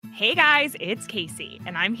Hey guys, it's Casey,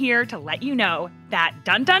 and I'm here to let you know that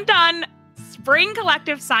dun dun dun, Spring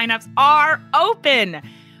Collective signups are open.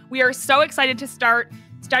 We are so excited to start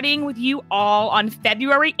studying with you all on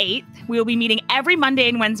February 8th. We will be meeting every Monday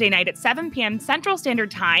and Wednesday night at 7 p.m. Central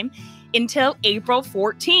Standard Time until April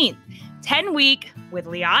 14th. 10-week with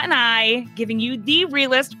Leah and I, giving you the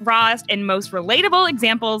realest, rawest, and most relatable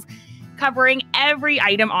examples covering every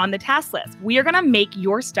item on the task list. We are going to make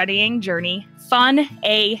your studying journey fun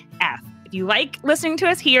AF. If you like listening to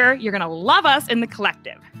us here, you're going to love us in the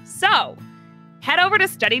collective. So head over to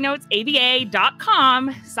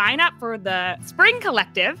studynotesaba.com, sign up for the Spring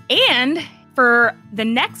Collective, and for the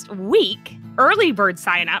next week, early bird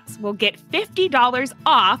signups will get $50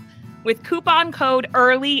 off with coupon code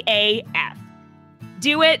EARLYAF.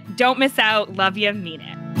 Do it, don't miss out, love you, mean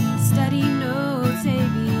it. Study Notes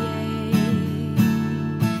ABA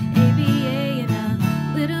in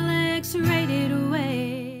a little X-rated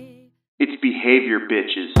way. It's behavior,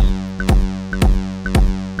 bitches.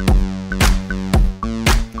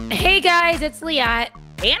 Hey guys, it's Liat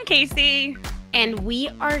And Casey. and we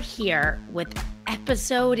are here with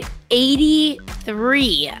episode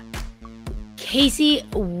 83. Casey,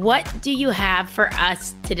 what do you have for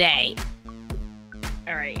us today?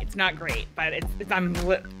 All right, it's not great, but I'm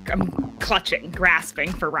clutching,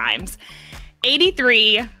 grasping for rhymes.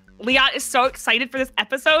 83. Liat is so excited for this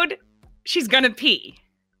episode, she's gonna pee.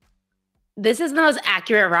 This is the most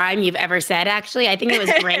accurate rhyme you've ever said, actually. I think it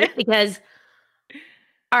was great because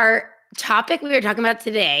our topic we were talking about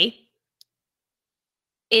today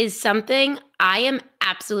is something I am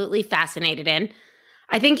absolutely fascinated in.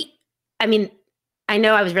 I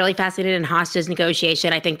know I was really fascinated in hostage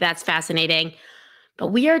negotiation. I think that's fascinating. But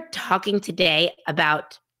we are talking today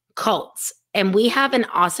about cults. And we have an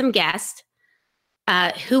awesome guest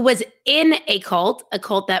who was in a cult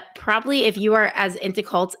that probably, if you are as into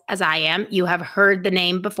cults as I am, you have heard the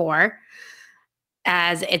name before,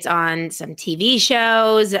 as it's on some TV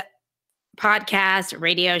shows, podcasts,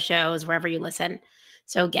 radio shows, wherever you listen.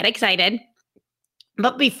 So get excited.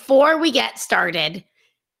 But before we get started,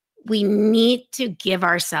 we need to give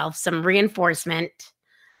ourselves some reinforcement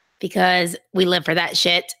because we live for that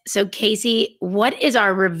shit. So Casey, what is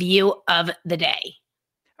our review of the day?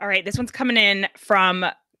 All right, this one's coming in from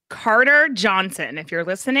Carter Johnson. If you're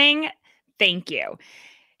listening, thank you.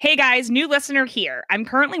 Hey guys, new listener here. I'm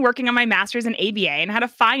currently working on my master's in ABA and had a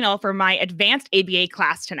final for my advanced ABA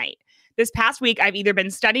class tonight. This past week, I've either been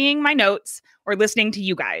studying my notes or listening to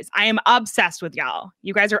you guys. I am obsessed with y'all.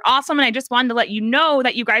 You guys are awesome, and I just wanted to let you know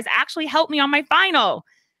that you guys actually helped me on my final.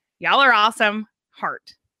 Y'all are awesome.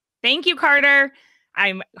 Heart. Thank you, Carter.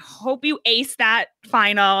 I hope you ace that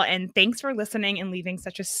final, and thanks for listening and leaving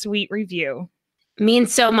such a sweet review.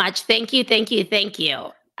 Means so much. Thank you, thank you, thank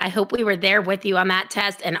you. I hope we were there with you on that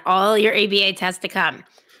test and all your ABA tests to come.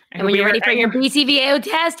 And when you're ready for your BCBAO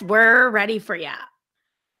test, we're ready for you.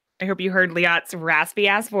 I hope you heard Liat's raspy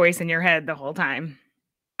ass voice in your head the whole time.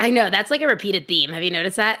 I know, that's like a repeated theme. Have you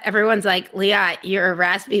noticed that? Everyone's like, Liat, your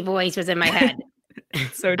raspy voice was in my head.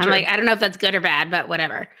 So true. I'm like, I don't know if that's good or bad, but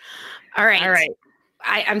whatever. All right.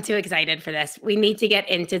 I'm too excited for this. We need to get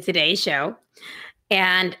into today's show.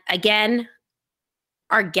 And again,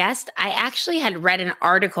 our guest, I actually had read an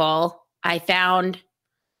article I found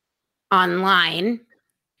online,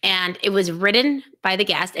 and it was written by the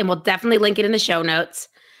guest, and we'll definitely link it in the show notes.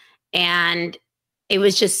 And it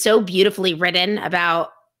was just so beautifully written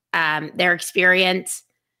about their experience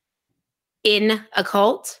in a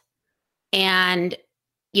cult and,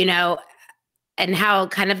 and how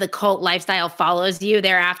kind of the cult lifestyle follows you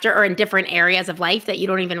thereafter or in different areas of life that you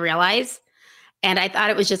don't even realize. And I thought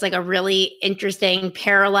it was just like a really interesting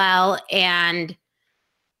parallel. And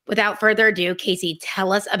without further ado, Casey,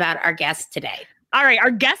 tell us about our guest today. All right,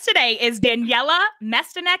 our guest today is Daniela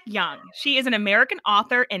Mestenek-Young. She is an American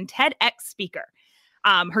author and TEDx speaker.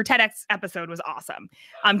 Her TEDx episode was awesome.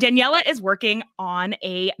 Daniela is working on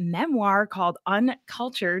a memoir called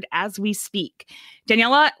Uncultured as we speak.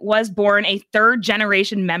 Daniela was born a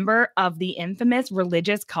third-generation member of the infamous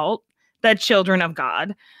religious cult, the Children of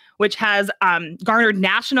God, which has garnered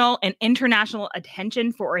national and international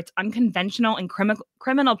attention for its unconventional and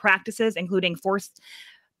criminal practices, including forced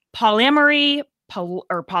polyamory,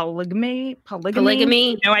 polygamy.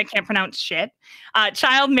 No, I can't pronounce shit.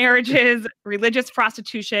 Child marriages, religious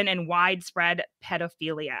prostitution, and widespread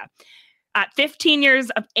pedophilia. At 15 years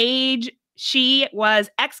of age, she was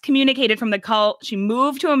excommunicated from the cult. She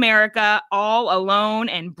moved to America all alone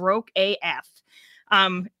and broke AF.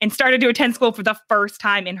 and started to attend school for the first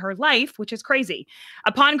time in her life, which is crazy.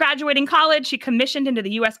 Upon graduating college, she commissioned into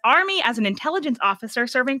the U.S. Army as an intelligence officer,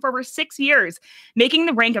 serving for over 6 years, making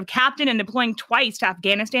the rank of captain and deploying twice to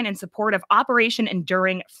Afghanistan in support of Operation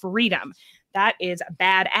Enduring Freedom. That is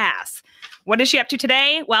badass. What is she up to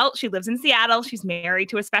today? Well, she lives in Seattle. She's married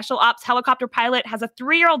to a special ops helicopter pilot, has a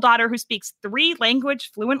 3-year-old daughter who speaks 3 languages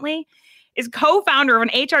fluently, is co-founder of an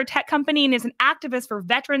HR tech company, and is an activist for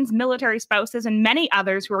veterans, military spouses, and many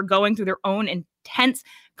others who are going through their own intense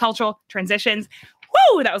cultural transitions.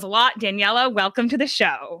 Woo, that was a lot. Daniela, welcome to the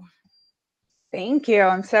show. Thank you.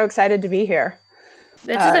 I'm so excited to be here.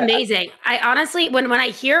 This is amazing. I honestly, when I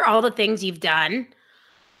hear all the things you've done,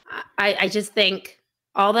 I just think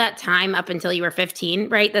all that time up until you were 15,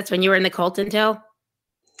 right? That's when you were in the cult until?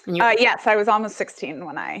 Yes, I was almost 16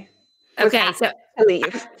 when I was to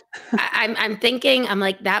leave. I'm thinking, I'm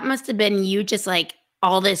like, that must have been you just like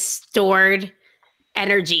all this stored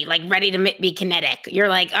energy, like ready to be kinetic. You're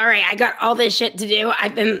like, all right, I got all this shit to do.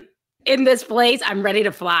 I've been in this place. I'm ready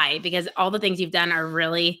to fly, because all the things you've done are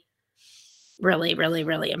really, really, really,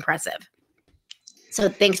 really impressive. So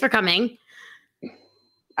thanks for coming.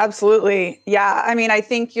 Absolutely. Yeah. I mean, I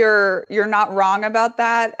think you're not wrong about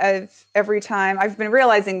that. Every time I've been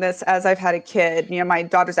realizing this as I've had a kid, my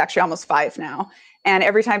daughter's actually almost 5 now. And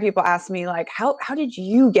every time people ask me like, how did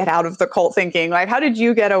you get out of the cult thinking? Like, how did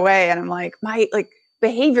you get away? And I'm like,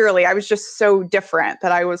 behaviorally, I was just so different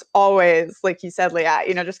that I was always, like you said, Leah,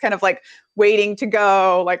 just kind of like waiting to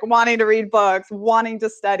go, like wanting to read books, wanting to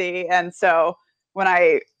study. And so when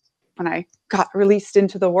I got released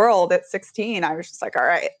into the world at 16, I was just like, all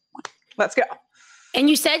right, let's go. And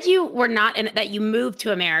you said you were not that you moved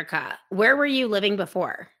to America. Where were you living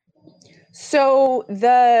before? So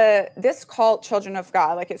this cult, Children of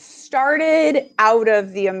God, like it started out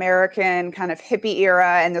of the American kind of hippie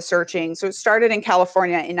era and the searching. So it started in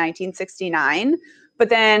California in 1969, but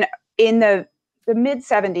then in the mid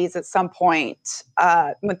 70s at some point,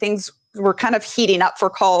 when things were kind of heating up for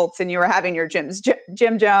cults and you were having your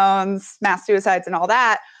Jim Jones, mass suicides and all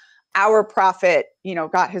that, our prophet,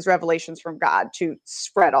 got his revelations from God to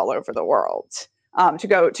spread all over the world, to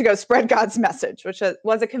go spread God's message, which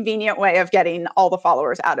was a convenient way of getting all the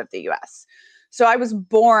followers out of the US. So I was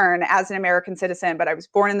born as an American citizen, but I was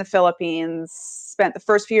born in the Philippines, spent the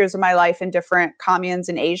first few years of my life in different communes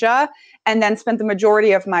in Asia, and then spent the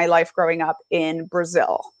majority of my life growing up in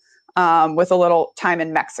Brazil, with a little time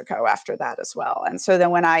in Mexico after that as well. And so then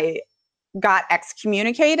when I got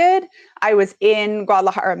excommunicated, I was in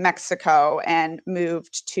Guadalajara, Mexico, and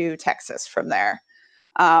moved to Texas from there,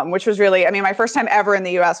 which was really, my first time ever in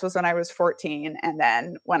the US was when I was 14. And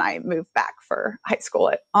then when I moved back for high school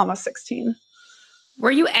at almost 16.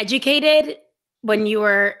 Were you educated when you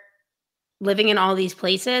were living in all these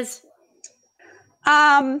places?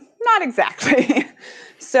 Not exactly.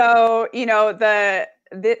 So,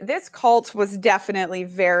 this cult was definitely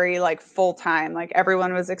very like full-time. Like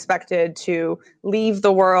everyone was expected to leave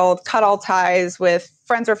the world, cut all ties with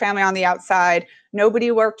friends or family on the outside.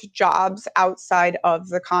 Nobody worked jobs outside of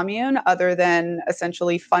the commune other than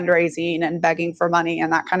essentially fundraising and begging for money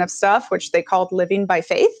and that kind of stuff, which they called living by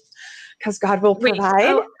faith, because God will provide.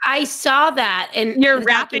 Oh, I saw that in your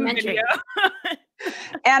rapping video.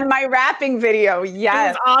 And my rapping video,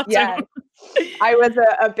 yes. It was awesome. Yes. I was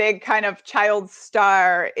a big kind of child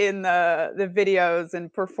star in the videos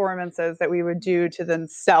and performances that we would do to then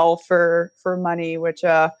sell for money, which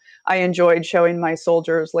I enjoyed showing my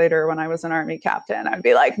soldiers later when I was an Army captain. I'd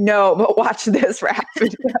be like, no, but watch this rap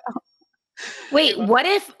video. Wait, what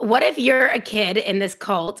if you're a kid in this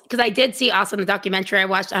cult? Because I did see also the documentary I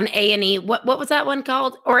watched on A&E. What was that one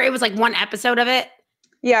called? Or it was like one episode of it?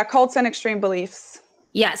 Yeah, Cults and Extreme Beliefs.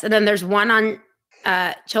 Yes, and then there's one on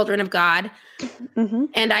Children of God. Mm-hmm.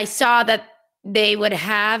 And I saw that they would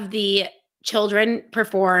have the children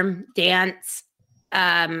perform, dance,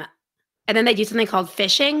 and then they do something called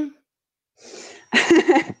fishing.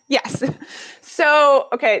 Yes.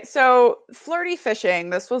 So flirty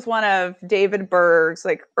fishing, this was one of David Berg's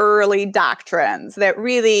like early doctrines that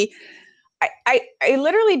really, I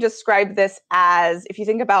literally describe this as, if you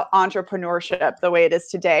think about entrepreneurship the way it is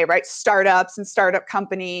today, right? Startups and startup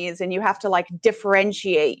companies, and you have to like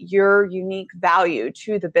differentiate your unique value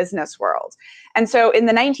to the business world. And so in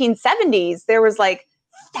the 1970s, there was like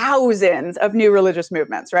thousands of new religious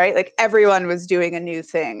movements, right? Like everyone was doing a new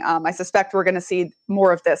thing. I suspect we're going to see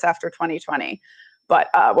more of this after 2020, but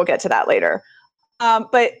we'll get to that later.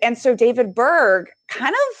 And so David Berg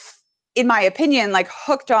kind of, in my opinion, like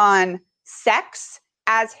hooked on sex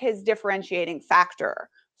as his differentiating factor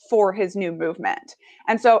for his new movement.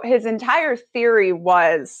 And so his entire theory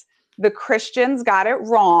was the Christians got it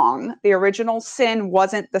wrong. The original sin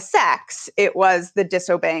wasn't the sex, it was the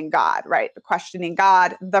disobeying God, right? The questioning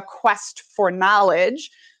God, the quest for knowledge,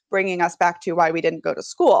 bringing us back to why we didn't go to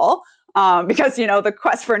school. Because, the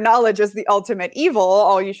quest for knowledge is the ultimate evil.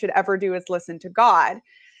 All you should ever do is listen to God.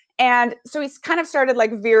 And so he's kind of started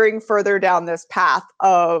like veering further down this path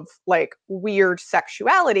of like weird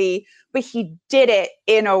sexuality, but he did it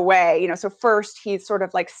in a way, so first he sort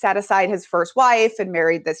of like set aside his first wife and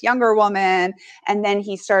married this younger woman. And then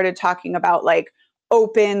he started talking about like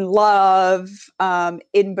open love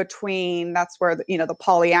in between. That's where, the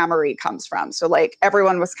polyamory comes from. So like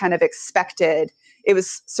everyone was kind of expected. It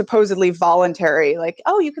was supposedly voluntary, like,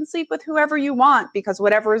 oh, you can sleep with whoever you want because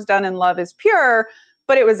whatever is done in love is pure.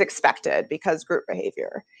 But it was expected because group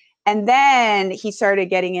behavior. And then he started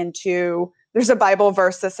getting into, there's a Bible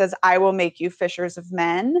verse that says, I will make you fishers of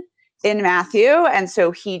men in Matthew. And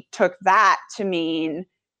so he took that to mean,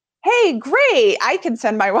 hey, great, I can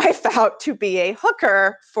send my wife out to be a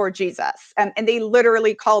hooker for Jesus. And they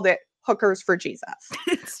literally called it Hookers for Jesus.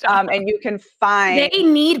 And you can find... They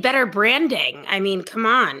need better branding. I mean, come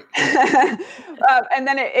on. And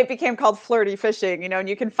then it became called flirty fishing, and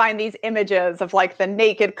you can find these images of like the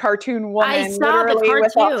naked cartoon woman literally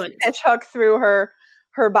with a fish hook through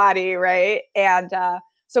her body, right? And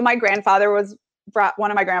so one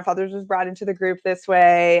of my grandfathers was brought into the group this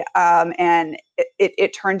way. And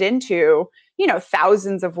it turned into,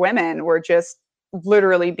 thousands of women were just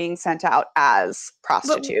literally being sent out as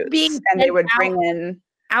prostitutes, and they would bring in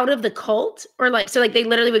out of the cult, or like, so like they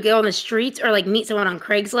literally would go on the streets or like meet someone on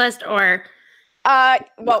Craigslist, or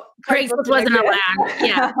Craigslist wasn't allowed.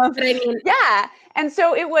 Yeah. But I mean, yeah. And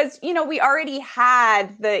so it was, we already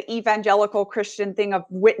had the evangelical Christian thing of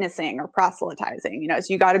witnessing or proselytizing, so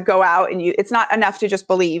you got to go out and it's not enough to just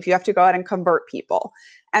believe, you have to go out and convert people.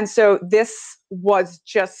 And so this was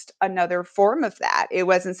just another form of that. It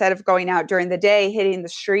was, instead of going out during the day, hitting the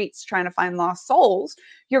streets, trying to find lost souls,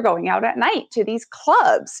 you're going out at night to these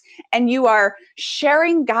clubs and you are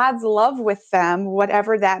sharing God's love with them,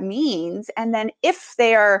 whatever that means. And then if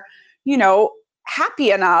they are,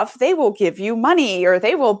 happy enough, they will give you money, or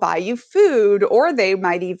they will buy you food, or they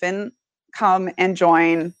might even come and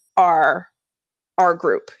join our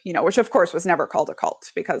group, which of course was never called a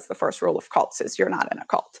cult, because the first rule of cults is you're not in a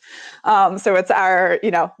cult. So it's our,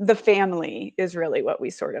 the family is really what we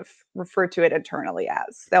sort of refer to it internally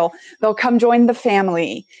as. They'll come join the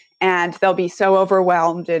family, and they'll be so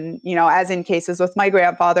overwhelmed. And, as in cases with my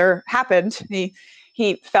grandfather happened,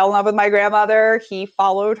 he fell in love with my grandmother, he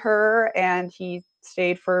followed her, and he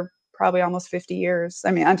stayed for probably almost 50 years.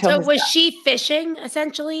 I mean, until So was she fishing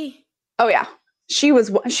essentially? Oh yeah. She was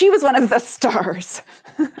one of the stars.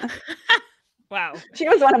 Wow. She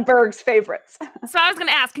was one of Berg's favorites. So I was going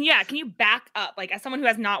to ask, can you back up, like, as someone who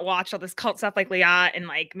has not watched all this cult stuff like Leah, and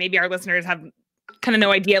like maybe our listeners have kind of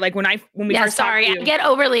no idea, like when we first sorry, I get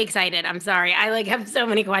overly excited. I'm sorry. I like have so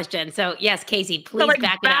many questions. So yes, Casey, please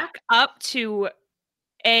back up to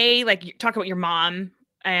like you talk about your mom,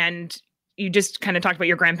 and you just kind of talked about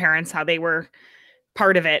your grandparents, how they were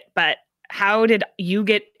part of it, but how did you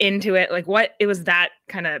get into it? Like it was that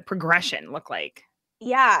kind of progression look like?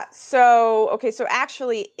 Yeah. So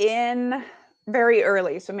actually in very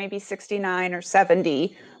early, so maybe 69 or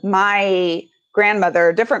 70, my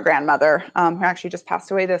grandmother, different grandmother, who actually just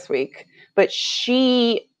passed away this week, but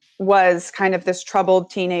she was kind of this troubled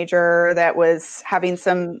teenager that was having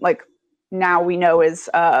some, like, now we know is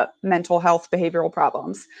mental health, behavioral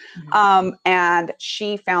problems. Mm-hmm. And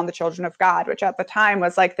she found the Children of God, which at the time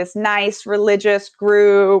was like this nice religious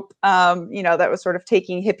group, that was sort of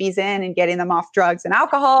taking hippies in and getting them off drugs and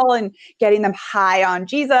alcohol and getting them high on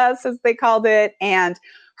Jesus, as they called it. And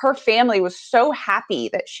her family was so happy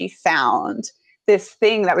that she found this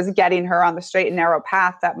thing that was getting her on the straight and narrow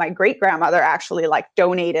path, that my great grandmother actually like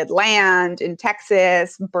donated land in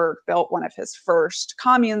Texas. Berg built one of his first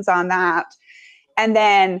communes on that. And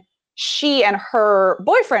then she and her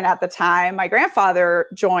boyfriend at the time, my grandfather,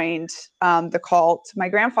 joined the cult. My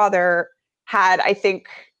grandfather had, I think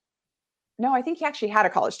he actually had a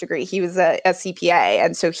college degree. He was a CPA.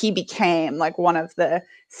 And so he became like one of the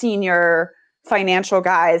senior financial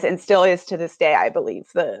guys, and still is to this day, I believe,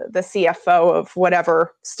 the CFO of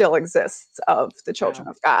whatever still exists of the Children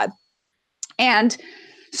of God. And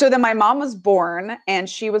so then my mom was born, and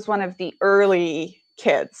she was one of the early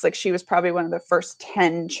kids. Like, she was probably one of the first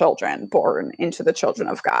 10 children born into the Children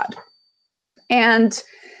of God. And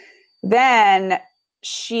then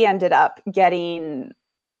she ended up getting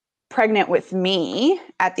pregnant with me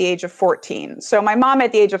at the age of 14. So my mom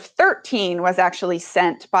at the age of 13 was actually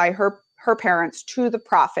sent by her parents to the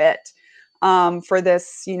prophet for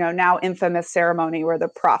this, now infamous ceremony where the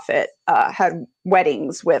prophet had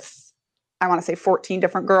weddings with, I want to say 14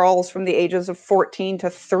 different girls from the ages of 14 to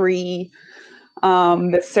 3.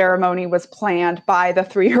 This ceremony was planned by the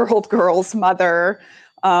 3-year-old girl's mother.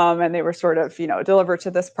 And they were sort of, delivered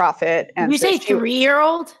to this prophet. And you say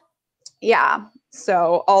 3-year-old? Yeah.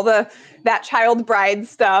 So all that child bride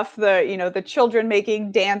stuff, the children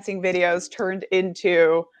making dancing videos turned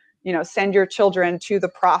into, send your children to the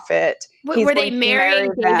prophet. Were they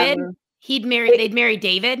marrying David? They'd marry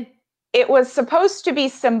David? It was supposed to be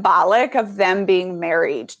symbolic of them being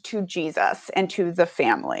married to Jesus and to the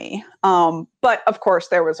family. But of course,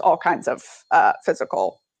 there was all kinds of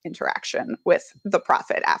physical interaction with the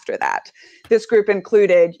prophet after that. This group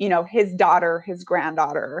included, his daughter, his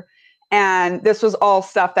granddaughter, and this was all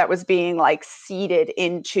stuff that was being like seeded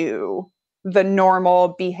into the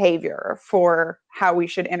normal behavior for how we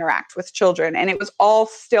should interact with children. And it was all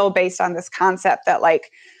still based on this concept that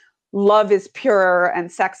like love is pure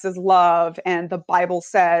and sex is love. And the Bible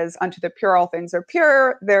says unto the pure, all things are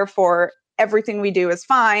pure. Therefore, everything we do is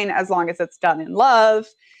fine as long as it's done in love.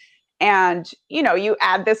 And, you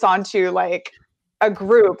add this onto like a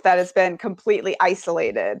group that has been completely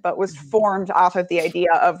isolated, but was formed off of the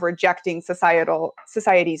idea of rejecting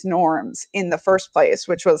society's norms in the first place,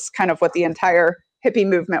 which was kind of what the entire hippie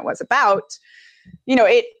movement was about.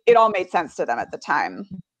 It all made sense to them at the time.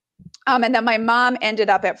 And then my mom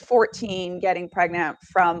ended up at 14 getting pregnant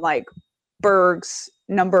from like Berg's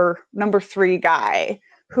number 3 guy,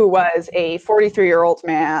 who was a 43-year-old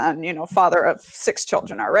man, father of 6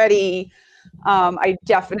 children already. I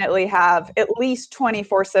definitely have at least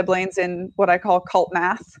 24 siblings in what I call cult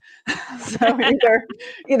math. So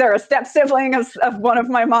either a step sibling of one of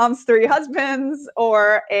my mom's 3 husbands,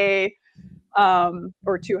 or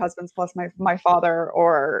or 2 husbands plus my father,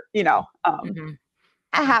 or a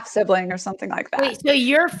half sibling or something like that. Wait, so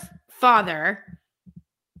your father,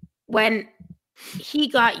 when he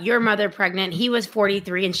got your mother pregnant, he was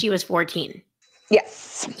 43 and she was 14.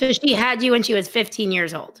 Yes. So she had you when she was 15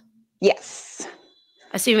 years old. Yes.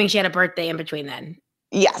 Assuming she had a birthday in between then.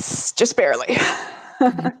 Yes, just barely.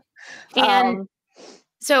 And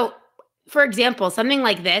so, for example, something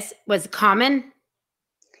like this was common?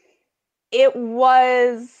 It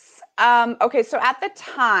was, okay, so at the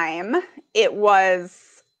time, it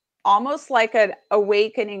was almost like an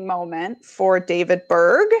awakening moment for David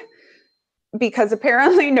Berg, because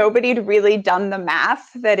apparently nobody had really done the math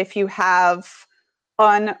that if you have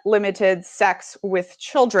unlimited sex with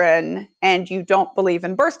children and you don't believe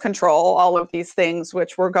in birth control, all of these things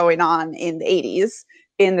which were going on in the 80s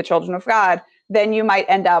in the Children of God, then you might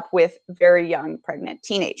end up with very young pregnant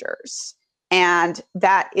teenagers. And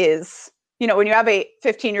that is, when you have a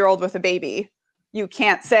 15-year-old with a baby, you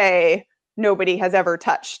can't say nobody has ever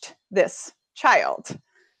touched this child.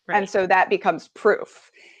 Right. And so that becomes proof.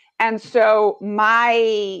 And so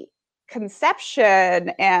my conception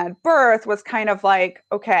and birth was kind of like,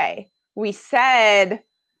 okay, we said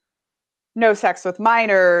no sex with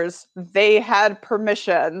minors. They had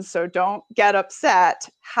permission, so don't get upset.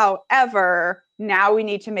 However, now we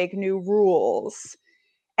need to make new rules.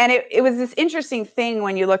 And it was this interesting thing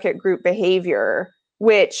when you look at group behavior,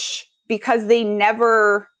 which, because they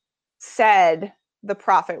never said the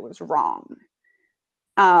prophet was wrong.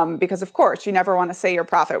 Because of course, you never want to say your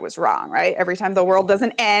prophet was wrong, right? Every time the world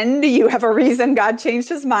doesn't end, you have a reason God changed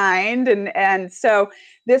his mind. And so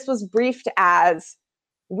this was briefed as,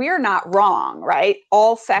 we're not wrong, right?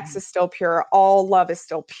 All sex is still pure. All love is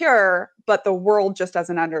still pure, but the world just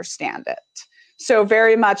doesn't understand it. So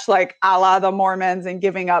very much like a la the Mormons and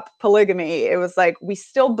giving up polygamy, it was like, we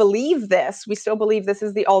still believe this. We still believe this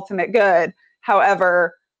is the ultimate good.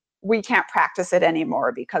 However, we can't practice it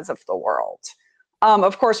anymore because of the world.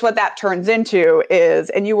 Of course, what that turns into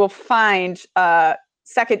is, and you will find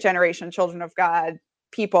 2nd generation Children of God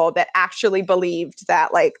people that actually believed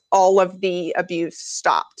that like all of the abuse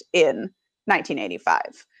stopped in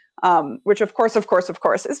 1985, which of course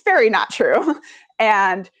is very not true.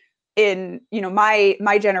 And in,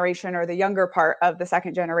 my generation, or the younger part of the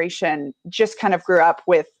 2nd generation, just kind of grew up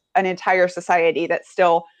with an entire society that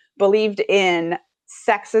still believed in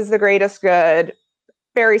sex is the greatest good,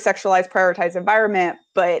 very sexualized, prioritized environment,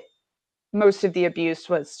 but most of the abuse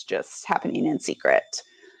was just happening in secret.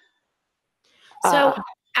 So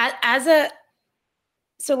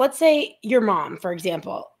so let's say your mom, for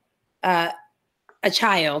example, a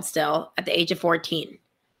child still at the age of 14,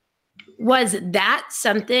 was that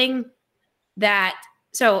something that,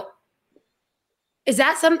 is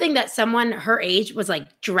that something that someone her age was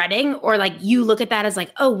like dreading, or like you look at that as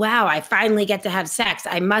like, oh, wow, I finally get to have sex.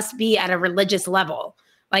 I must be at a religious level.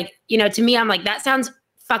 Like, to me, I'm like, that sounds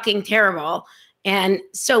fucking terrible and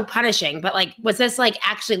so punishing. But like, was this like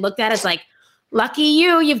actually looked at as like, lucky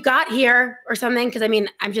you've got here or something? Because I mean,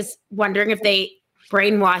 I'm just wondering if they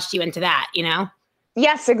brainwashed you into that,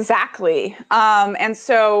 Yes, exactly. And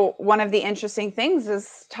so one of the interesting things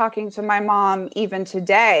is talking to my mom even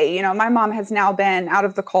today. My mom has now been out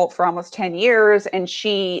of the cult for almost 10 years, and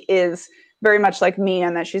she is very much like me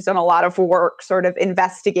in that she's done a lot of work sort of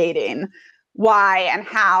investigating why and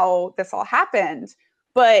how this all happened.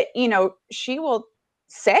 But, she will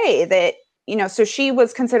say that, so she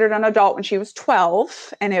was considered an adult when she was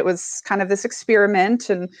 12, and it was kind of this experiment,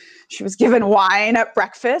 and she was given wine at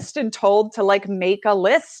breakfast and told to like make a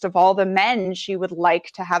list of all the men she would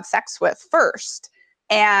like to have sex with first.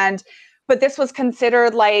 But this was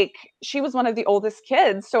considered like she was one of the oldest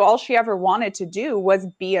kids. So all she ever wanted to do was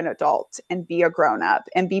be an adult and be a grown up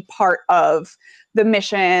and be part of the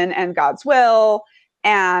mission and God's will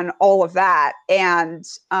and all of that. And,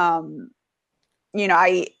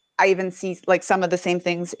 I even see like some of the same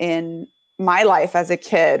things in my life as a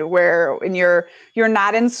kid, where when you're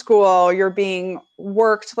not in school, you're being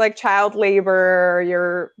worked like child labor,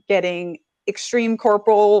 you're getting extreme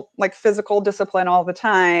corporal, like physical discipline all the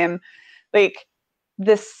time. Like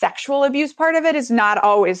the sexual abuse part of it is not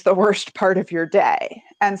always the worst part of your day.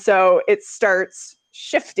 And so it starts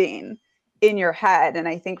shifting in your head. And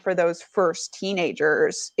I think for those first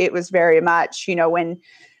teenagers, it was very much,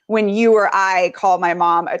 when you or I call my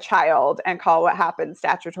mom a child and call what happened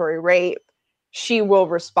statutory rape, she will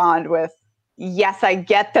respond with, yes, I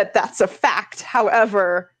get that that's a fact.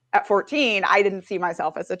 However, at 14, I didn't see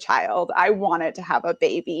myself as a child. I wanted to have a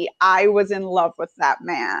baby. I was in love with that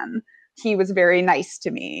man. He was very nice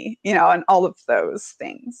to me, and all of those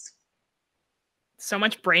things. So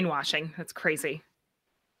much brainwashing. That's crazy.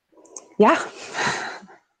 Yeah.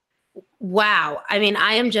 Wow. I mean,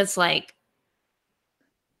 I am just like,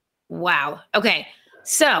 wow. Okay.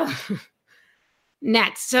 So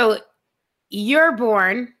next, so you're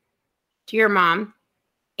born to your mom.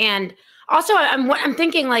 And also I'm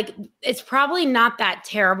thinking like, it's probably not that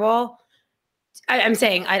terrible. I'm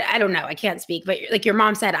saying, I don't know. I can't speak, but like your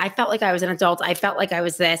mom said, I felt like I was an adult. I felt like I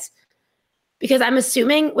was this, because I'm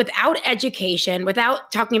assuming without education,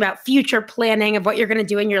 without talking about future planning of what you're going to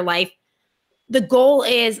do in your life, the goal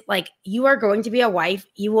is like, you are going to be a wife.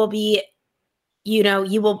 You will be,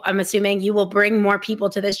 I'm assuming you will bring more people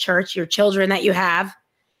to this church, your children that you have,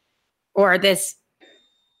 or this,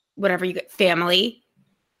 whatever you get, family.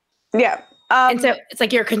 Yeah. And so it's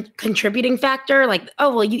like your contributing factor, like,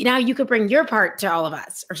 oh, well, now you could bring your part to all of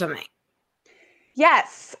us or something.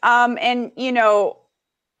 Yes. And,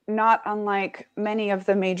 not unlike many of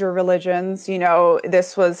the major religions,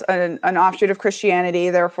 this was an offshoot of Christianity.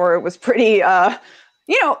 Therefore, it was pretty,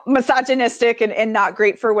 misogynistic and not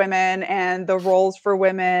great for women, and the roles for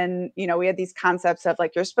women. We had these concepts of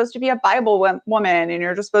like, you're supposed to be a Bible woman, and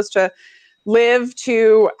you're just supposed to live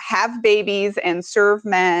to have babies and serve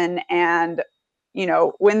men and,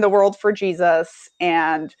 win the world for Jesus.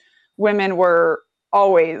 And women were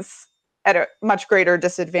always at a much greater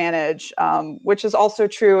disadvantage, which is also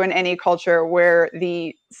true in any culture where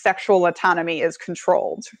the sexual autonomy is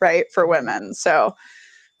controlled, right, for women. So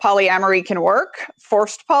polyamory can work.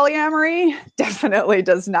 Forced polyamory definitely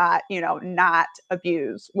does not, not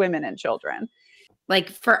abuse women and children. Like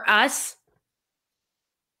for us,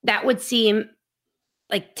 that would seem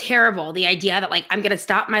like terrible. The idea that like, I'm going to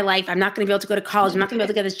stop my life. I'm not going to be able to go to college. I'm not going to be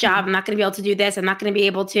able to get this job. I'm not going to be able to do this. I'm not going to be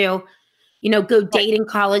able to, go date in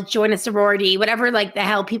college, join a sorority, whatever, like the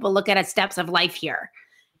hell people look at as steps of life here.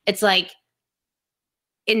 It's like,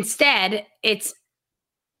 instead it's,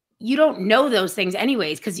 you don't know those things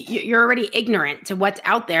anyways, because you're already ignorant to what's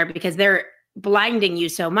out there because they're blinding you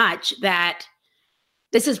so much that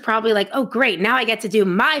this is probably like, oh, great. Now I get to do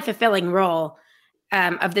my fulfilling role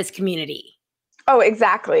of this community. Oh,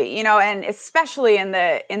 exactly. And especially in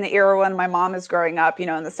the era when my mom is growing up,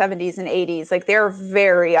 in the 70s and 80s, like they're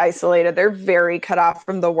very isolated. They're very cut off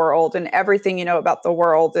from the world, and everything, about the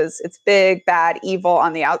world is it's big, bad, evil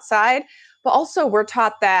on the outside. But also we're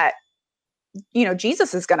taught that,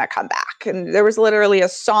 Jesus is going to come back. And there was literally a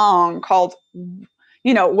song called,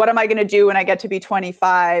 what am I going to do when I get to be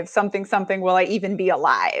 25? Something, will I even be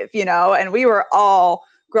alive? And we were all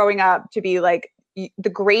growing up to be like, the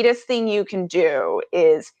greatest thing you can do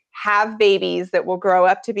is have babies that will grow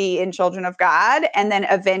up to be in children of God. And then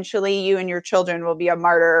eventually you and your children will be a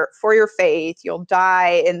martyr for your faith. You'll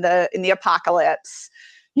die in the apocalypse,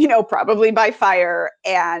 probably by fire,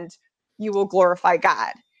 and you will glorify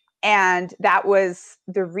God. And that was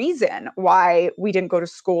the reason why we didn't go to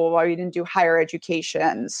school, why we didn't do higher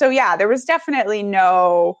education. So yeah, there was definitely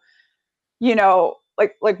no,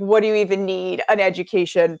 like what do you even need an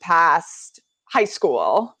education past high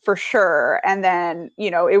school for sure. And then,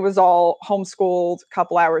 it was all homeschooled a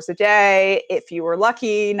couple hours a day. If you were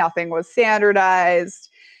lucky, nothing was standardized.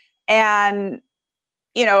 And,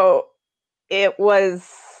 it was,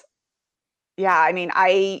 yeah, I mean,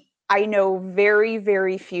 I know very,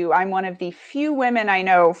 very few. I'm one of the few women I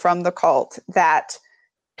know from the cult that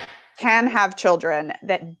can have children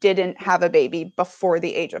that didn't have a baby before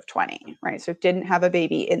the age of 20, right? So didn't have a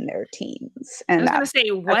baby in their teens. And that's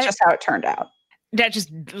just how it turned out. That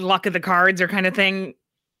just luck of the cards or kind of thing?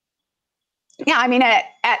 Yeah, I mean, at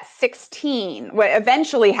 16, what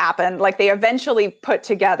eventually happened, like they eventually put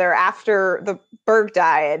together, after the Berg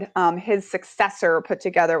died, his successor put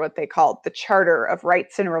together what they called the Charter of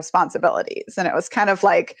Rights and Responsibilities. And it was kind of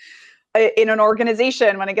like in an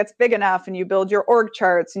organization, when it gets big enough and you build your org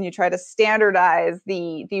charts and you try to standardize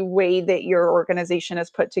the way that your organization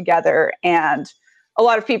is put together. And a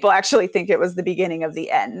lot of people actually think it was the beginning of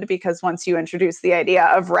the end, because once you introduce the idea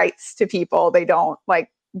of rights to people, they don't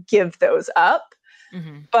give those up.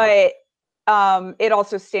 Mm-hmm. But it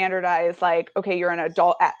also standardized okay, you're an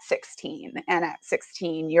adult at 16, and at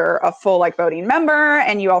 16 you're a full voting member,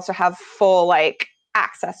 and you also have full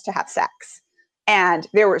access to have sex. And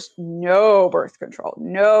there was no birth control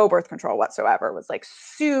whatsoever. It was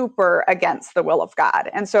super against the will of God.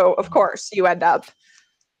 And so of course you end up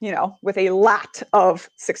with a lot of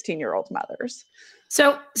 16-year-old mothers.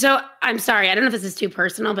 So I'm sorry, I don't know if this is too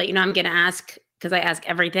personal, but I'm going to ask, because I ask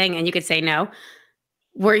everything and you could say no.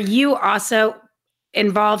 Were you also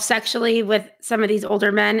involved sexually with some of these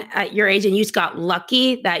older men at your age, and you just got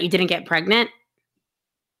lucky that you didn't get pregnant?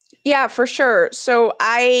 Yeah, for sure. So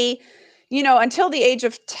I, until the age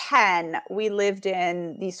of 10, we lived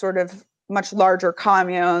in these sort of much larger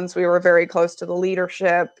communes. We were very close to the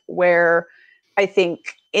leadership, where I think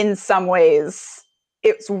in some ways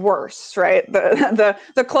it's worse, right?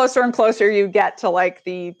 The closer and closer you get to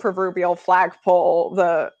the proverbial flagpole,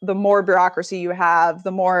 the more bureaucracy you have,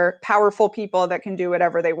 the more powerful people that can do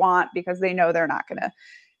whatever they want because they know they're not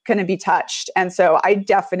gonna be touched. And so I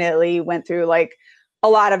definitely went through a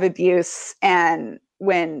lot of abuse. And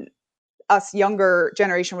when us younger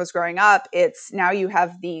generation was growing up, it's now you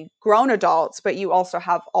have the grown adults, but you also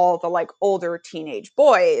have all the older teenage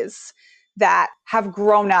boys that have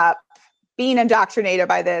grown up being indoctrinated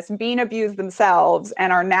by this, being abused themselves,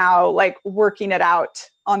 and are now working it out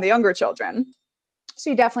on the younger children. So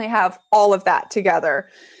you definitely have all of that together.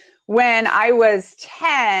 When I was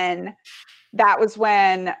 10, that was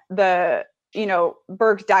when Berg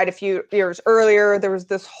died a few years earlier. There was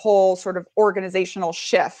this whole sort of organizational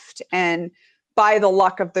shift. And by the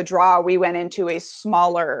luck of the draw, we went into a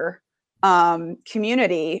smaller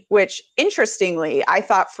community, which interestingly, I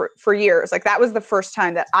thought for years, that was the first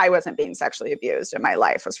time that I wasn't being sexually abused in my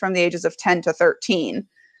life, was from the ages of 10 to 13,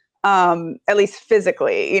 at least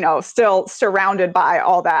physically, still surrounded by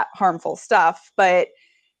all that harmful stuff.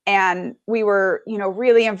 And we were,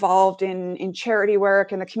 really involved in charity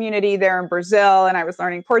work in the community there in Brazil. And I was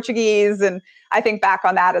learning Portuguese. And I think back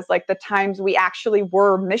on that as the times we actually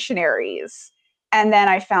were missionaries. And then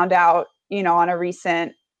I found out, on a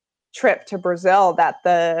recent trip to Brazil, that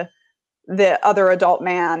the other adult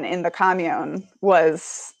man in the commune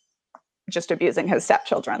was just abusing his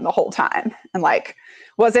stepchildren the whole time, and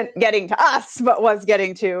wasn't getting to us, but was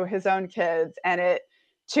getting to his own kids. And it,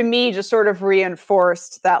 to me, just sort of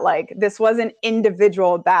reinforced that this wasn't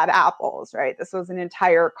individual bad apples, right? This was an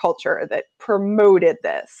entire culture that promoted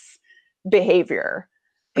this behavior.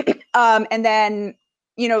 And then,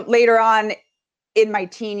 later on in my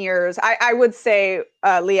teen years, I would say,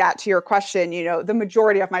 Liat, to your question, the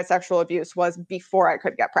majority of my sexual abuse was before I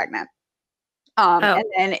could get pregnant. And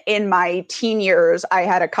then in my teen years, I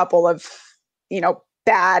had a couple of,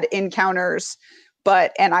 bad encounters,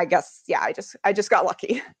 and I guess, yeah, I just got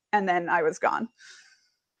lucky, and then I was gone.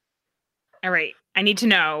 All right. I need to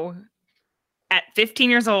know, at 15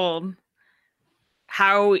 years old,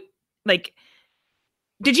 how,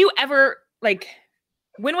 did you ever,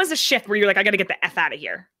 when was the shift where you're I got to get the F out of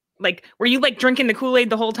here? Were you drinking the Kool-Aid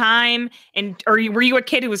the whole time? Or were you a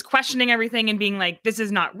kid who was questioning everything and being this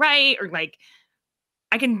is not right? Or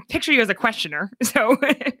I can picture you as a questioner. So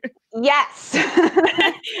yes.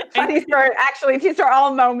 Funny story. Actually, these are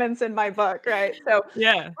all moments in my book, right? So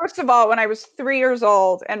yeah. First of all, when I was 3 years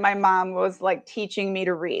old and my mom was teaching me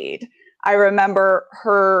to read, I remember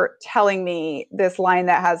her telling me this line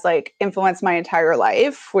that has influenced my entire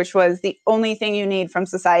life, which was, the only thing you need from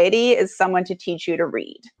society is someone to teach you to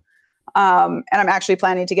read. And I'm actually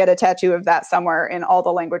planning to get a tattoo of that somewhere in all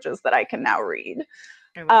the languages that I can now read.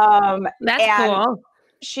 That's cool.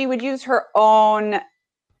 She would use her own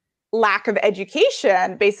lack of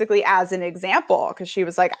education basically as an example, because she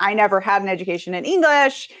was like, I never had an education in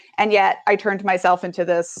English, and yet I turned myself into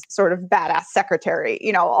this sort of badass secretary,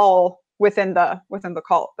 you know, all within the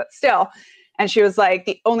cult, but still. And she was like,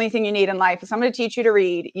 the only thing you need in life is someone to teach you to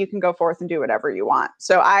read. You can go forth and do whatever you want.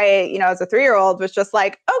 So I, you know, as a 3-year-old was just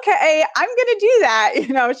like, okay, I'm going to do that.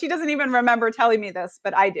 You know, she doesn't even remember telling me this,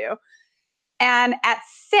 but I do. And at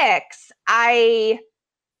 6, I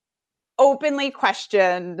openly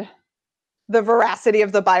questioned the veracity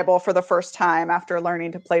of the Bible for the first time after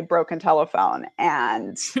learning to play broken telephone,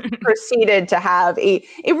 and proceeded to have a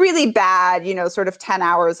really bad, you know, sort of 10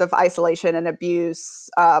 hours of isolation and abuse,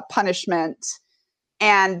 punishment.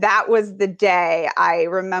 And that was the day I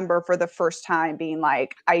remember for the first time being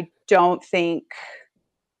like, I don't think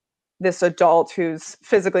this adult who's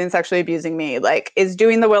physically and sexually abusing me, like, is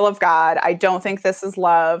doing the will of God. I don't think this is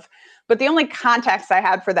love. But the only context I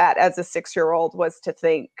had for that as a 6-year-old was to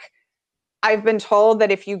think, I've been told that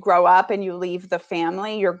if you grow up and you leave the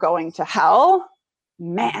family, you're going to hell.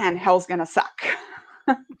 Man, hell's gonna suck.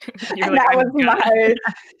 And like,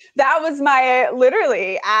 that was my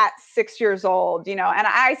literally at 6 years old, you know. And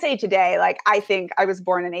I say today, like, I think I was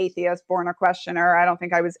born an atheist, born a questioner. I don't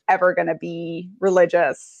think I was ever going to be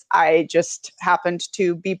religious. I just happened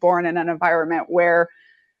to be born in an environment where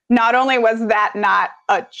not only was that not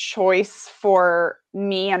a choice for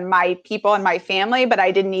me and my people and my family, but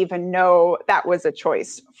I didn't even know that was a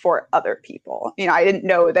choice for other people. You know, I didn't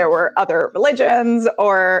know there were other religions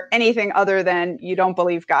or anything other than you don't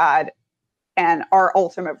believe God and our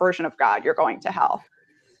ultimate version of God, you're going to hell.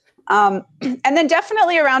 And then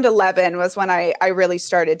definitely around 11 was when I really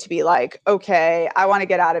started to be like, okay, I want to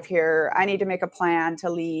get out of here. I need to make a plan to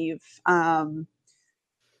leave.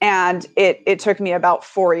 And it took me about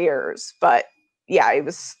 4 years, but yeah, it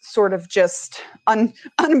was sort of just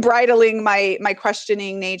unbridling my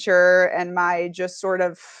questioning nature and my just sort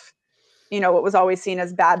of, you know, what was always seen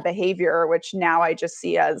as bad behavior, which now I just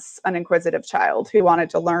see as an inquisitive child who wanted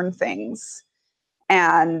to learn things.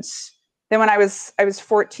 And then when I was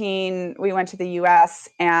 14, we went to the US,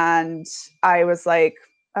 and I was like,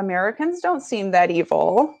 Americans don't seem that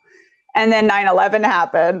evil. And then 9/11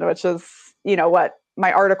 happened, which is, you know, what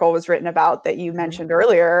my article was written about that you mentioned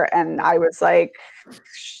earlier. And I was like,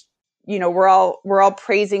 you know, we're all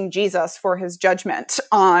praising Jesus for his judgment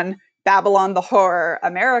on Babylon the whore,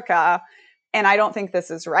 America. And I don't think this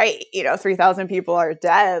is right. You know, 3,000 people are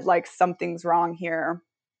dead. Like, something's wrong here.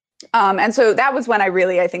 And so that was when I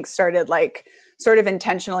really, I think, started like sort of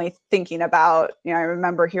intentionally thinking about, you know, I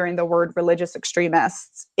remember hearing the word religious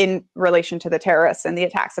extremists in relation to the terrorists and the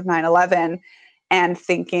attacks of 9/11, and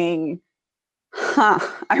thinking,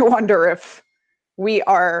 I wonder if we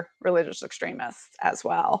are religious extremists as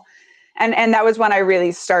well. And that was when I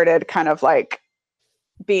really started kind of like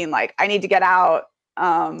being like, I need to get out,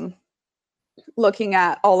 looking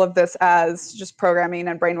at all of this as just programming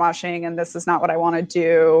and brainwashing, and this is not what I want to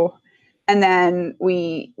do. And then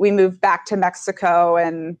we moved back to Mexico,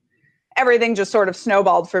 and everything just sort of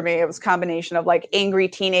snowballed for me. It was a combination of like angry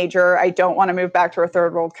teenager. I don't want to move back to a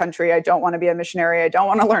third world country. I don't want to be a missionary. I don't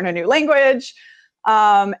want to learn a new language.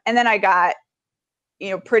 And then I got, you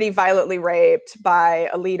know, pretty violently raped by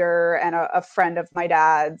a leader and a friend of my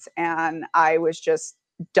dad's. And I was just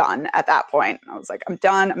done at that point. I was like, I'm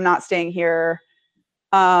done. I'm not staying here.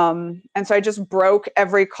 And so I just broke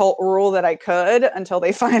every cult rule that I could until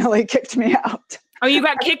they finally kicked me out. Oh, you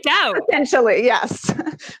got kicked out? Essentially, yes.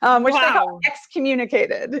 Which they call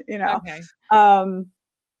excommunicated, you know. Okay.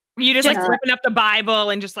 You just like ripping up the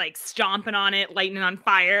Bible and just like stomping on it, lighting it on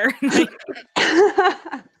fire. No,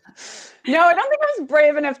 I don't think I was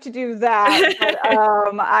brave enough to do that. But,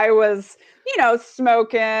 I was, you know,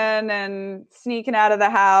 smoking and sneaking out of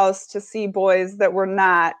the house to see boys that were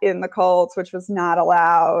not in the cults, which was not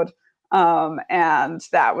allowed. And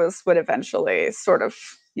that was what eventually sort of,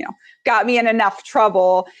 you know, got me in enough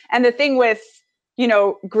trouble. And the thing with, you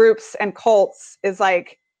know, groups and cults is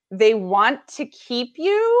like, they want to keep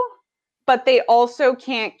you, but they also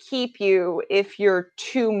can't keep you if you're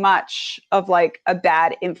too much of like a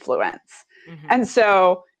bad influence. Mm-hmm. And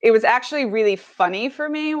so it was actually really funny for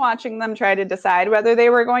me watching them try to decide whether they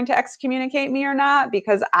were going to excommunicate me or not,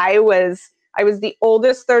 because I was the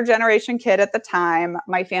oldest 3rd generation kid at the time.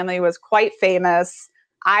 My family was quite famous.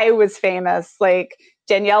 I was famous, like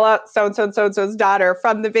Daniela, so-and-so's daughter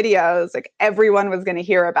from the videos. Like, everyone was going to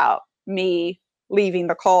hear about me leaving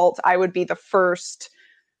the cult. I would be the first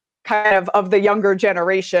kind of the younger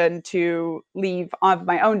generation to leave of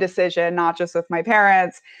my own decision, not just with my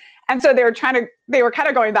parents. And so they were kind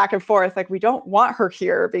of going back and forth, like, we don't want her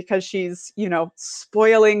here because she's,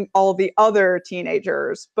 spoiling all the other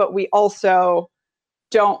teenagers, but we also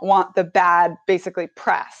don't want the bad, basically,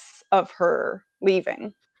 press of her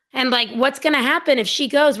leaving. And like, what's going to happen if she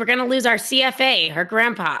goes? We're going to lose our CFA, her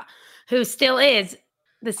grandpa, who still is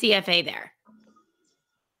the CFA there.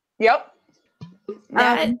 Yep.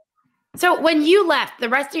 So when you left, the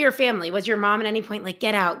rest of your family, was your mom at any point like,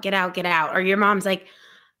 get out, get out, get out? Or your mom's like,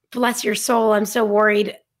 bless your soul, I'm so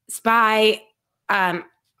worried. Spy,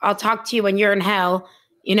 I'll talk to you when you're in hell,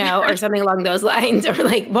 or something along those lines? Or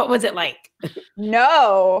like, what was it like?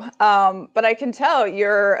 No, but I can tell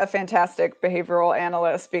you're a fantastic behavioral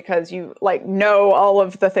analyst because you know all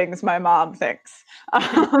of the things my mom thinks.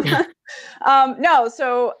 No,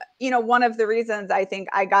 so, one of the reasons I think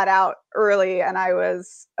I got out early and I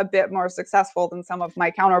was a bit more successful than some of my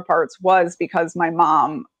counterparts was because my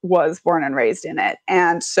mom was born and raised in it.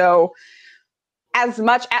 And so as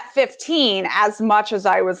much at 15, as much as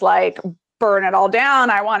I was like, burn it all down,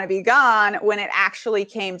 I want to be gone, when it actually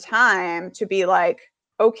came time to be like,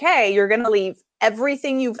 okay, you're going to leave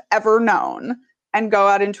everything you've ever known and go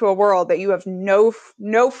out into a world that you have no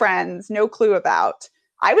friends, no clue about.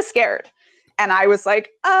 I was scared. And I was like,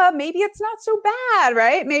 maybe it's not so bad,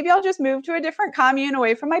 right? Maybe I'll just move to a different commune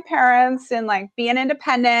away from my parents and like be an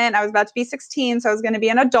independent. I was about to be 16, so I was going to be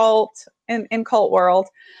an adult in cult world.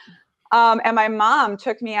 And my mom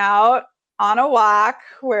took me out on a walk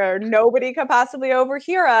where nobody could possibly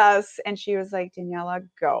overhear us. And she was like, Daniela,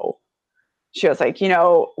 go. She was like,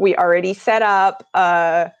 we already set up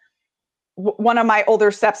one of my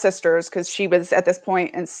older stepsisters, because she was at this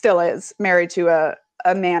point and still is married to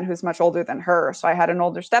a man who's much older than her. So I had an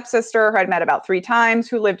older stepsister who I'd met about 3 times,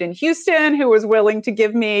 who lived in Houston, who was willing to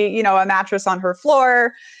give me, a mattress on her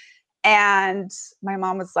floor. And my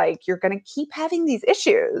mom was like, you're going to keep having these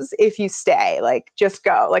issues if you stay, like, just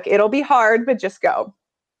go. Like, it'll be hard, but just go.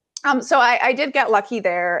 So I did get lucky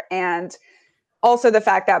there. And also the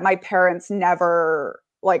fact that my parents never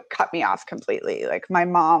cut me off completely. Like, my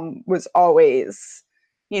mom was always,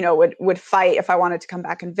 would fight if I wanted to come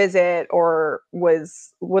back and visit, or would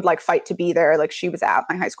fight to be there. Like, she was at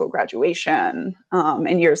my high school graduation.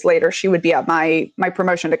 And years later, she would be at my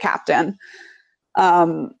promotion to captain.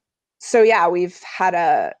 So yeah, we've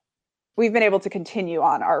been able to continue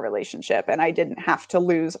on our relationship, and I didn't have to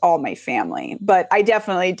lose all my family, but I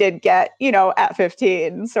definitely did get, at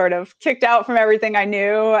 15, sort of kicked out from everything I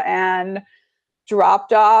knew and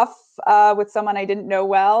dropped off with someone I didn't know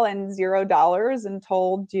well and $0 and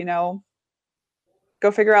told, go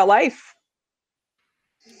figure out life.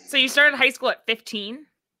 So you started high school at 15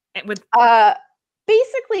 with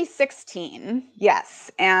basically 16. Yes.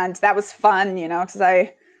 And that was fun, because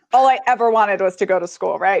all I ever wanted was to go to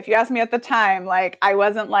school, right? If you asked me at the time, I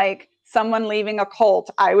wasn't like someone leaving a cult.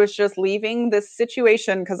 I was just leaving this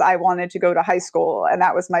situation because I wanted to go to high school. And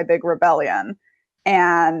that was my big rebellion.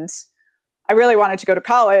 And I really wanted to go to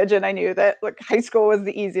college. And I knew that high school was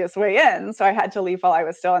the easiest way in. So I had to leave while I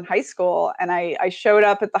was still in high school. And I showed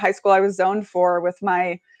up at the high school I was zoned for with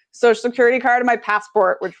my social security card and my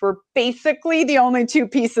passport, which were basically the only 2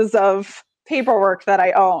 pieces of paperwork that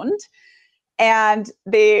I owned. And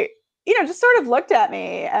they, just sort of looked at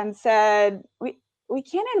me and said, we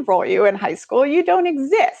can't enroll you in high school. You don't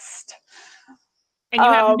exist. And you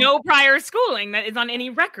have no prior schooling that is on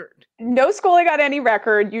any record. No schooling on any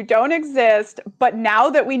record. You don't exist. But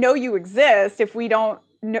now that we know you exist, if we don't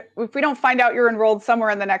find out you're enrolled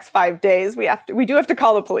somewhere in the next 5 days, we do have to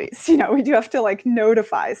call the police. We do have to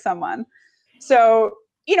notify someone. So,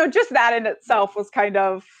 just that in itself was kind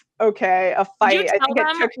of, okay, a fight. I think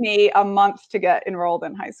it took me a month to get enrolled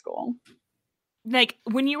in high school. Like,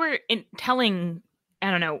 when you were telling,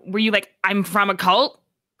 I don't know, were you like, I'm from a cult?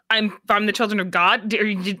 I'm from the Children of God?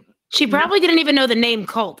 She probably didn't even know the name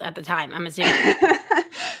cult at the time, I'm assuming.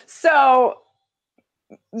 So,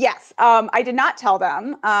 yes, I did not tell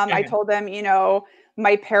them. Okay. I told them,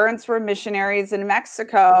 my parents were missionaries in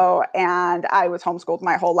Mexico and I was homeschooled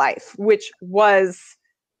my whole life, which was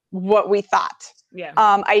what we thought. Yeah.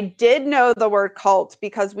 I did know the word cult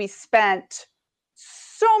because we spent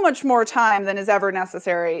so much more time than is ever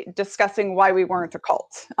necessary discussing why we weren't a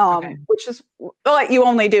cult, which is what you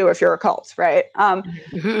only do if you're a cult, right?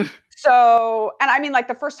 So, and I mean,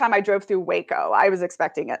 the first time I drove through Waco, I was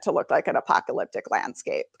expecting it to look like an apocalyptic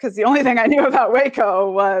landscape because the only thing I knew about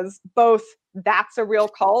Waco was both that's a real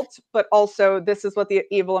cult, but also this is what the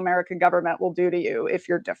evil American government will do to you if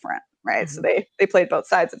you're different, right? So they played both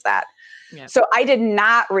sides of that. Yeah. So I did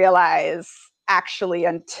not realize actually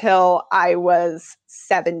until I was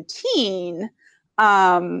 17,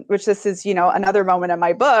 which this is, another moment in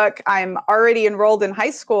my book. I'm already enrolled in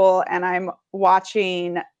high school and I'm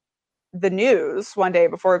watching the news one day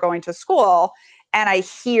before going to school. And I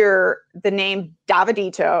hear the name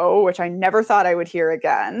Davidito, which I never thought I would hear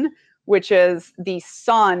again, which is the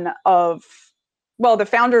son of, the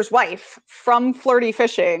founder's wife from Flirty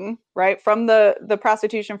Fishing, right? From the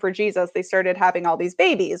Prostitution for Jesus, they started having all these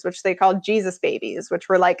babies, which they called Jesus babies, which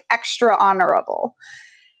were like extra honorable.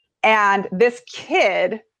 And this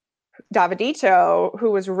kid, Davidito,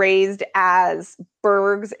 who was raised as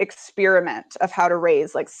Berg's experiment of how to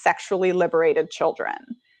raise like sexually liberated children.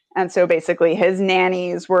 And so basically his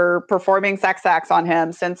nannies were performing sex acts on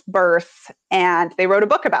him since birth. And they wrote a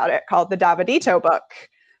book about it called the Davidito book,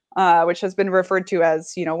 which has been referred to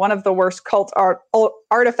as, one of the worst cult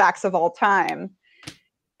artifacts of all time.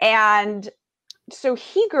 And so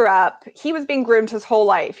he grew up, he was being groomed his whole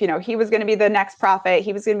life. He was going to be the next prophet.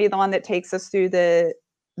 He was going to be the one that takes us through the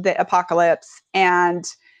apocalypse. And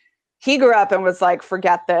he grew up and was like,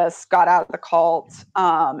 forget this, got out of the cult,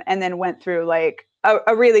 and then went through like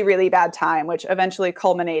a really, really bad time, which eventually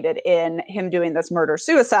culminated in him doing this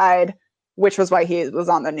murder-suicide, which was why he was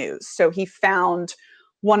on the news. So he found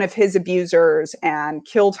one of his abusers and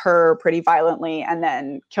killed her pretty violently and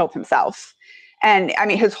then killed himself. And I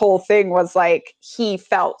mean, his whole thing was like, he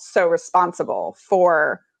felt so responsible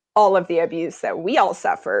for all of the abuse that we all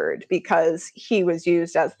suffered because he was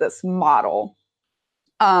used as this model.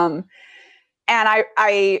 And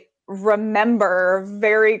I remember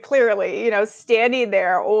very clearly, standing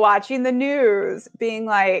there watching the news, being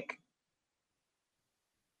like,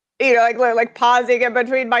 like pausing in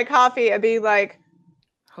between my coffee and being like,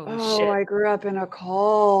 oh shit. I grew up in a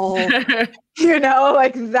cult.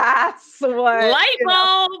 Like that's what light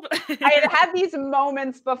bulb. I had these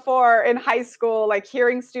moments before in high school, like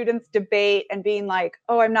hearing students debate and being like,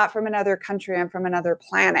 I'm not from another country, I'm from another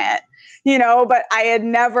planet, but I had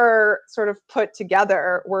never sort of put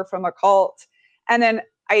together we're from a cult. And then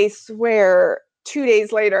I swear 2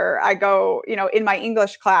 days later, I go, in my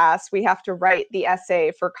English class, we have to write the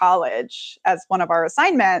essay for college as one of our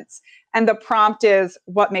assignments. And the prompt is,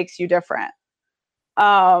 what makes you different?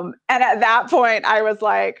 And at that point, I was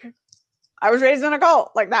like, I was raised in a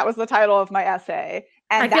cult. Like that was the title of my essay.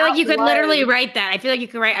 And I feel like you could literally write that. I feel like you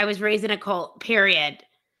could write, I was raised in a cult, period.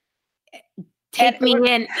 Take me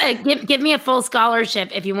in, give me a full scholarship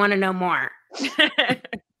if you want to know more.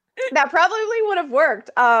 That probably would have worked.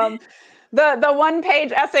 The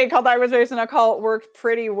one-page essay called I Was Raised in a Cult worked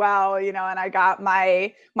pretty well, and I got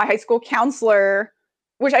my high school counselor,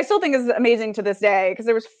 which I still think is amazing to this day, because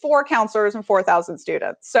there was 4 counselors and 4,000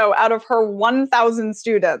 students. So out of her 1,000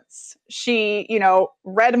 students, she,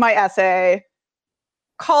 read my essay,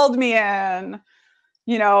 called me in,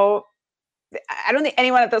 I don't think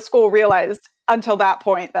anyone at the school realized until that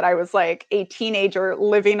point that I was like a teenager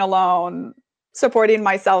living alone, supporting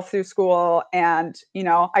myself through school. And,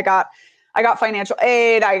 I got financial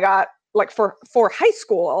aid. I got for high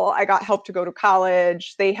school, I got help to go to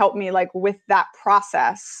college. They helped me like with that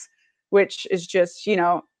process, which is just,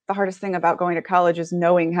 the hardest thing about going to college is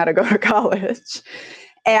knowing how to go to college.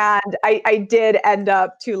 And I did end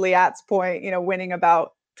up, to Liat's point, winning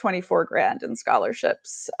about 24 grand in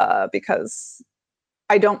scholarships because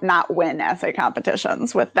I don't not win essay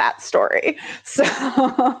competitions with that story. So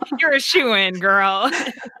you're a shoo-in, girl.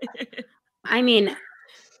 I mean,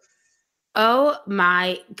 oh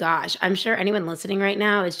my gosh. I'm sure anyone listening right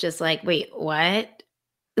now is just like, wait, what?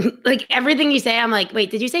 Like everything you say, I'm like,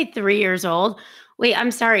 wait, did you say 3 years old? Wait,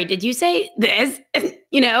 I'm sorry. Did you say this? And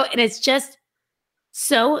it's just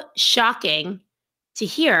so shocking to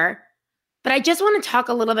hear. But I just want to talk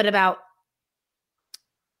a little bit about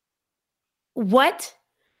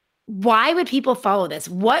why would people follow this?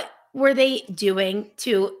 What were they doing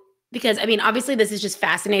because I mean, obviously this is just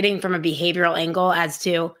fascinating from a behavioral angle as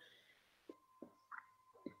to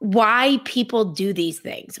why people do these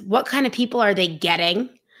things. What kind of people are they getting?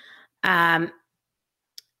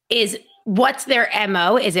 What's their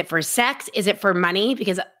MO? Is it for sex? Is it for money?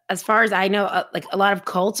 Because as far as I know, like a lot of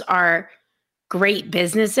cults are great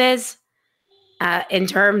businesses in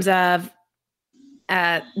terms of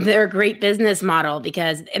their great business model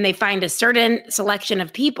and they find a certain selection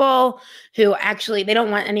of people who actually, they don't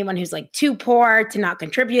want anyone who's like too poor to not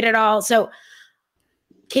contribute at all. So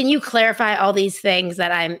can you clarify all these things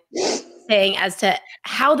that I'm saying as to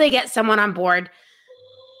how they get someone on board,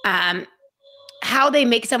 how they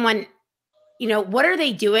make someone, what are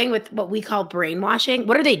they doing with what we call brainwashing?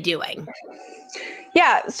 What are they doing?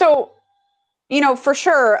 Yeah. So, for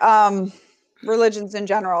sure, religions in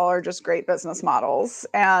general are just great business models,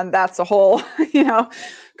 and that's a whole,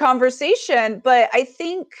 conversation. But I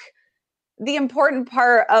think the important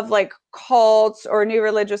part of like cults or new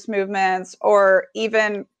religious movements or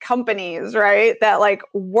even companies, right, that like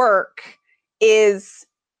work is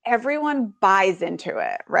everyone buys into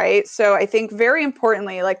it, right? So I think very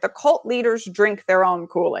importantly, like the cult leaders drink their own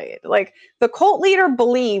Kool-Aid. Like the cult leader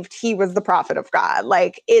believed he was the prophet of God.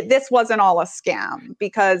 Like this wasn't all a scam,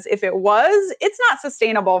 because if it was, it's not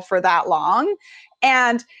sustainable for that long.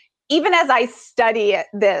 And even as I study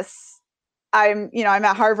this, I'm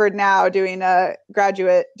at Harvard now doing a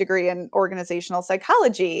graduate degree in organizational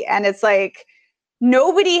psychology. And it's like,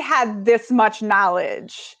 nobody had this much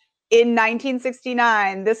knowledge in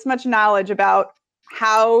 1969, this much knowledge about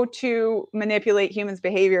how to manipulate humans'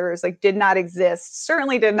 behaviors, like did not exist,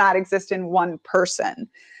 certainly did not exist in one person.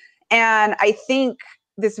 And I think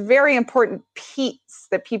this very important piece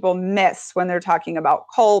that people miss when they're talking about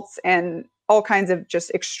cults and all kinds of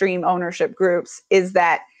just extreme ownership groups is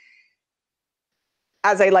that,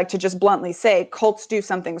 as I like to just bluntly say, cults do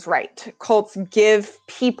some things right. Cults give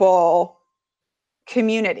people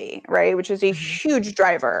community, right? Which is a huge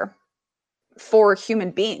driver for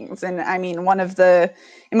human beings. And I mean, in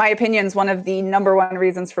my opinion, one of the number one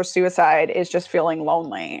reasons for suicide is just feeling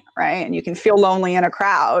lonely, right? And you can feel lonely in a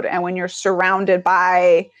crowd. And when you're surrounded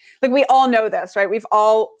by, like, we all know this, right? We've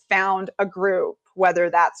all found a group, whether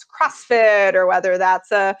that's CrossFit or whether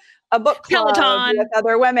that's a book club Peloton with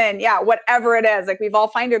other women. Yeah, whatever it is. Like we've all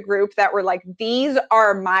find a group that we're like, these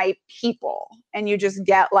are my people. And you just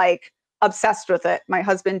get like obsessed with it. My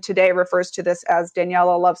husband today refers to this as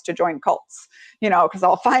Daniela loves to join cults, because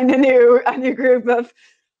I'll find a new group of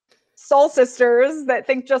soul sisters that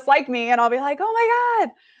think just like me. And I'll be like, oh my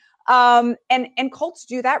God. And cults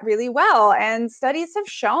do that really well. And studies have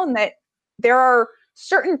shown that there are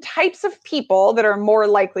certain types of people that are more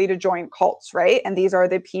likely to join cults, right? And these are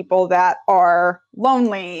the people that are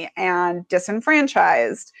lonely and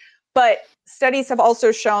disenfranchised. But studies have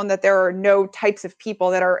also shown that there are no types of people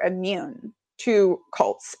that are immune to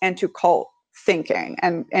cults and to cult thinking.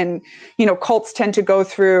 And cults tend to go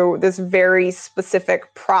through this very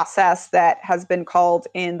specific process that has been called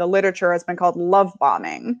in the literature has been called love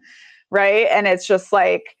bombing, right? And it's just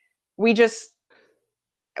like,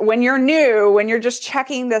 when you're new, when you're just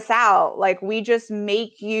checking this out, like we just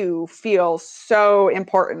make you feel so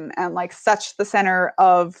important and like such the center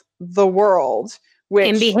of the world.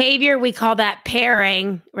 In behavior, we call that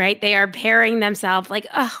pairing, right? They are pairing themselves like,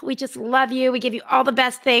 oh, we just love you. We give you all the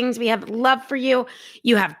best things. We have love for you.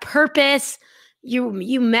 You have purpose. You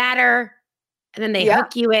matter. And then they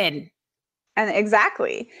hook you in. And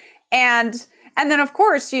exactly. And then of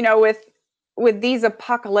course, with these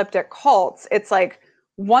apocalyptic cults, it's like,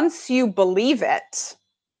 once you believe it,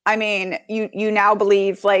 I mean, you now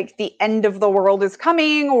believe like the end of the world is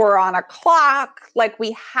coming, we're on a clock, like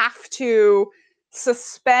we have to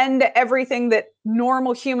suspend everything that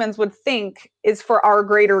normal humans would think is for our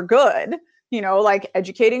greater good, like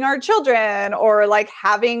educating our children or like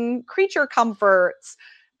having creature comforts,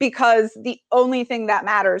 because the only thing that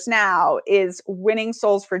matters now is winning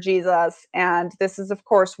souls for Jesus. And this is, of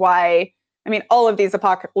course, why, I mean, all of these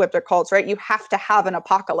apocalyptic cults, right? You have to have an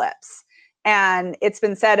apocalypse. And it's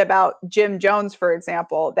been said about Jim Jones, for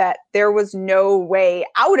example, that there was no way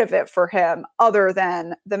out of it for him other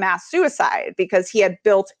than the mass suicide, because he had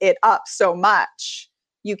built it up so much.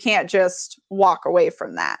 You can't just walk away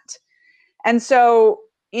from that. And so,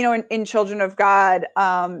 in Children of God,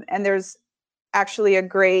 and there's actually a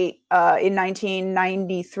great, in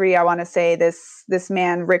 1993, I want to say, this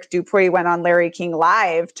man, Rick Dupuy, went on Larry King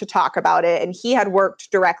Live to talk about it. And he had worked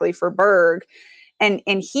directly for Berg. And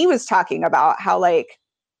he was talking about how like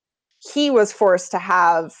he was forced to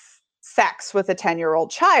have sex with a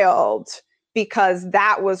 10-year-old child because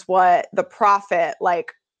that was what the prophet,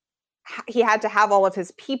 like he had to have all of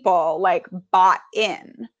his people like bought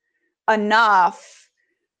in enough,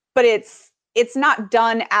 but it's not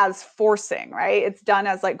done as forcing, right? It's done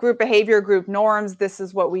as like group behavior, group norms. This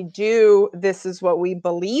is what we do. This is what we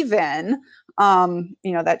believe in.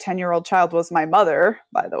 That 10-year-old child was my mother,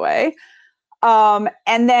 by the way.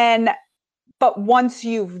 But once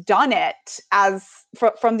you've done it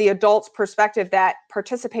from the adult's perspective that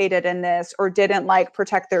participated in this or didn't like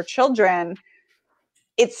protect their children,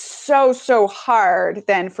 it's so, so hard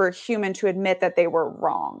then for a human to admit that they were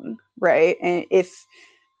wrong, right? And if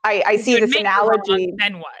I see this analogy. Wrong,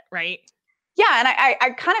 then what, right? Yeah, and I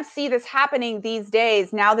kind of see this happening these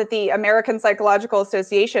days now that the American Psychological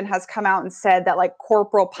Association has come out and said that like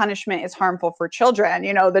corporal punishment is harmful for children.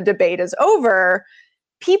 The debate is over.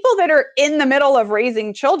 people that are in the middle of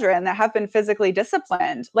raising children that have been physically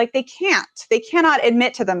disciplined, like they cannot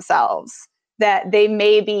admit to themselves that they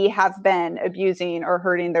maybe have been abusing or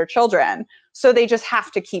hurting their children. So they just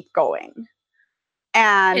have to keep going.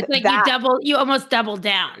 And it's like that, you almost double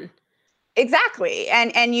down. Exactly.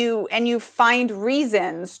 And you find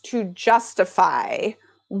reasons to justify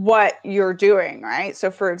what you're doing, right? So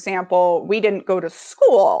for example, we didn't go to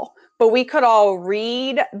school, but we could all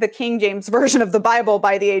read the King James version of the Bible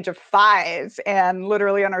by the age of 5. And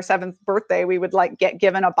literally on our 7th birthday, we would like get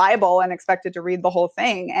given a Bible and expected to read the whole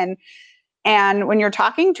thing. And when you're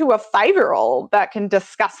talking to a 5-year-old that can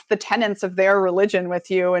discuss the tenets of their religion with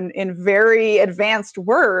you in very advanced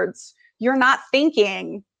words, you're not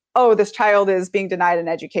thinking, oh, this child is being denied an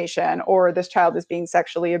education or this child is being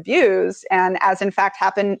sexually abused. And as in fact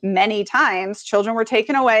happened many times, children were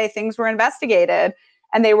taken away, things were investigated,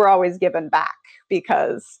 and they were always given back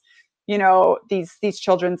because, you know, these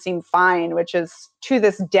children seem fine, which is to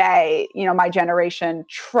this day, you know, my generation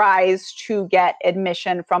tries to get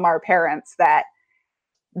admission from our parents that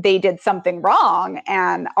they did something wrong.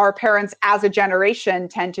 And our parents as a generation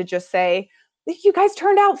tend to just say, you guys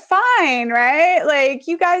turned out fine, right? Like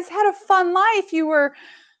you guys had a fun life. You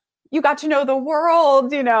got to know the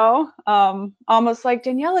world, you know, almost like,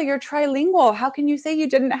 Daniela, you're trilingual. How can you say you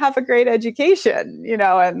didn't have a great education? You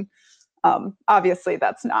know, and obviously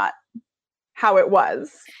that's not how it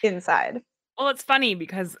was inside. Well, it's funny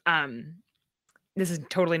because this is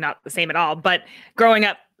totally not the same at all, but growing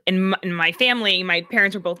up in my family, my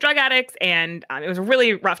parents were both drug addicts and it was a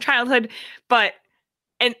really rough childhood, but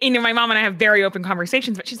and you know, my mom and I have very open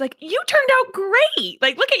conversations, but she's like, you turned out great.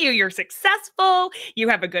 Like, look at you. You're successful. You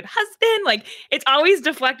have a good husband. Like, it's always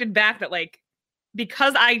deflected back that like,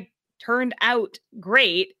 because I turned out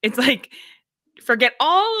great, it's like, forget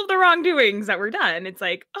all of the wrongdoings that were done. It's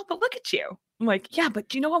like, oh, but look at you. I'm like, yeah, but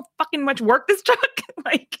do you know how fucking much work this took?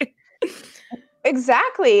 Like,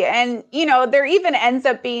 exactly. And, you know, there even ends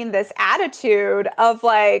up being this attitude of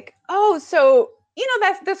like, oh, so you know,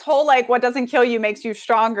 that's this whole like what doesn't kill you makes you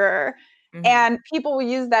stronger. Mm-hmm. And people will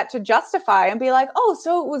use that to justify and be like, oh,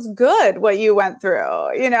 so it was good what you went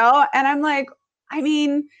through, you know? And I'm like, I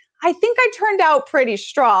mean, I think I turned out pretty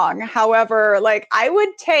strong. However, like I would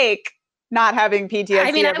take not having PTSD.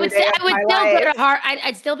 I mean, I would still go to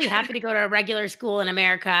I'd still be happy to go to a regular school in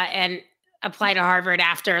America and apply to Harvard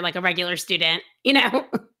after like a regular student, you know?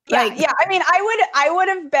 Yeah. I mean, I would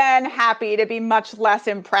have been happy to be much less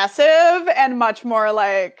impressive and much more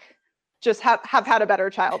like just have had a better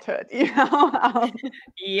childhood, you know?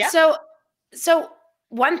 Yeah. So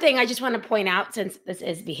one thing I just want to point out, since this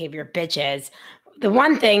is Behavior Bitches, the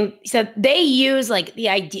one thing, so they use like the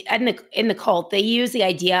idea in the cult, they use the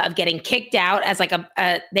idea of getting kicked out as like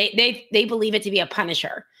they believe it to be a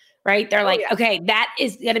punisher, right? They're like, okay, that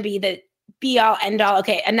is going to be the be all end all.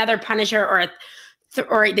 Okay, another punisher or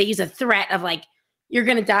they use a threat of like, you're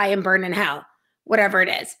going to die and burn in hell, whatever it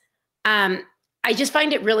is. I just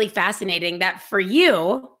find it really fascinating that for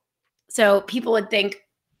you, so people would think,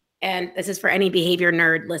 and this is for any behavior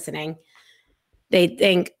nerd listening, they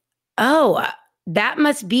think, oh, that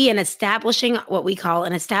must be what we call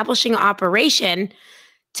an establishing operation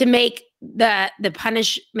to make the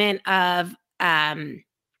punishment of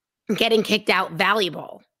getting kicked out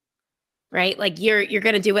valuable. Right? Like you're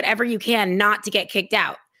going to do whatever you can not to get kicked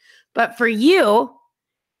out. But for you,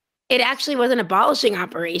 it actually was an abolishing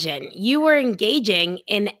operation. You were engaging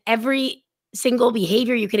in every single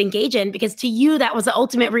behavior you could engage in because to you, that was the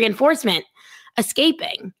ultimate reinforcement,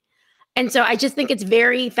 escaping. And so I just think it's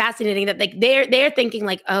very fascinating that like they're thinking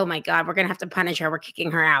like, oh my God, we're going to have to punish her. We're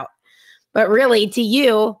kicking her out. But really to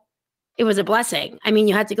you, it was a blessing. I mean,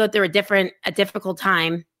 you had to go through a difficult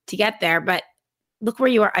time to get there, but look where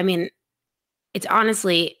you are. I mean, it's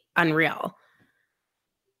honestly unreal.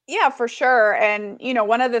 Yeah, for sure. And, you know,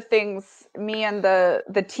 one of the things me and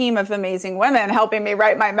the team of amazing women helping me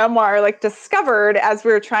write my memoir, like discovered as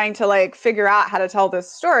we were trying to like figure out how to tell this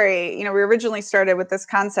story, you know, we originally started with this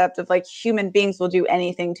concept of like human beings will do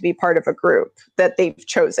anything to be part of a group that they've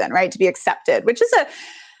chosen, right? To be accepted, which is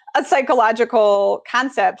a psychological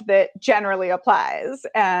concept that generally applies.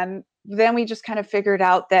 And then we just kind of figured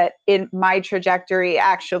out that in my trajectory,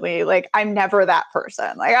 actually, like I'm never that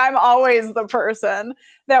person. Like I'm always the person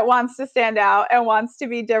that wants to stand out and wants to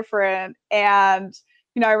be different. And,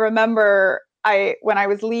 you know, I remember when I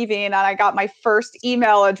was leaving and I got my first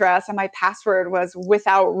email address and my password was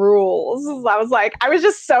without rules. I was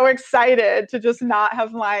just so excited to just not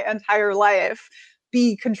have my entire life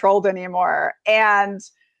be controlled anymore. And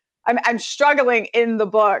I'm struggling in the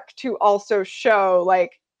book to also show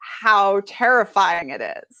like how terrifying it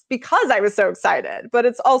is because I was so excited. But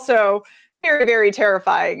it's also very, very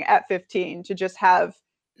terrifying at 15 to just have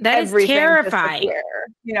that is terrifying. Disappear,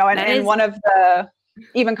 you know, and one of the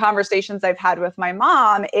even conversations I've had with my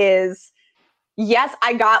mom is, yes,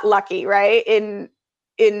 I got lucky, right? In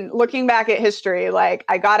looking back at history, like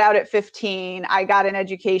I got out at 15, I got an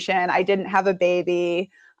education, I didn't have a baby.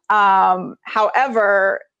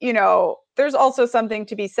 However, you know, there's also something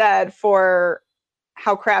to be said for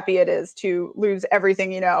how crappy it is to lose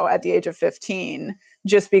everything you know at the age of 15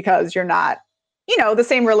 just because you're not, you know, the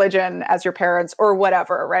same religion as your parents or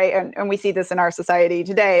whatever, right? And we see this in our society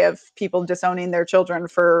today of people disowning their children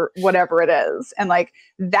for whatever it is. And like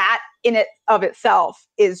that in it of itself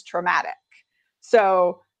is traumatic.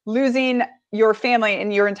 So losing your family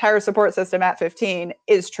and your entire support system at 15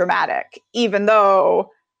 is traumatic, even though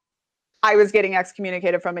I was getting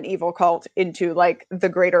excommunicated from an evil cult into like the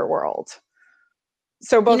greater world.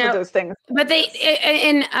 So both of those things. But they,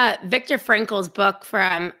 in Viktor Frankl's book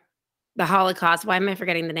from the Holocaust, why am I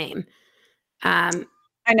forgetting the name? I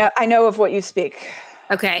know of what you speak.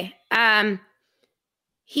 Okay.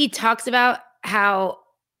 He talks about how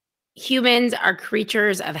humans are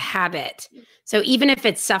creatures of habit. So even if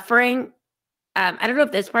it's suffering, I don't know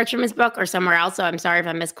if this part's from his book or somewhere else, so I'm sorry if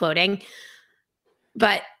I'm misquoting,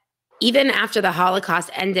 but even after the Holocaust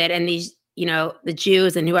ended and these, you know, the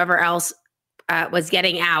Jews and whoever else was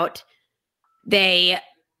getting out, they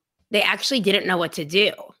actually didn't know what to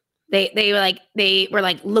do. They were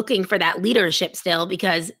like looking for that leadership still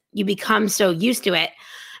because you become so used to it.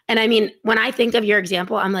 And I mean, when I think of your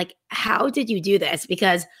example, I'm like, how did you do this?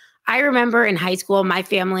 Because I remember in high school, my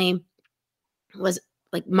family was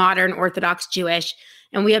like modern Orthodox Jewish,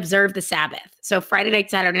 and we observed the Sabbath. So Friday night,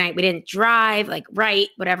 Saturday night, we didn't drive, like write,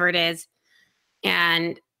 whatever it is.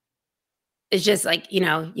 And it's just like, you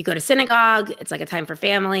know, you go to synagogue, it's like a time for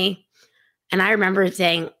family. And I remember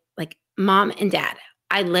saying, like, Mom and Dad,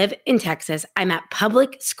 I live in Texas. I'm at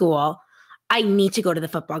public school. I need to go to the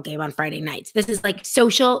football game on Friday nights. This is like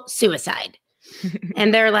social suicide.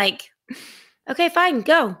 And they're like, okay, fine,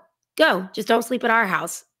 go. Just don't sleep at our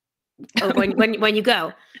house. When you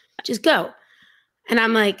go, just go. And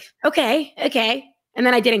I'm like, okay. And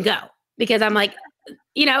then I didn't go because I'm like,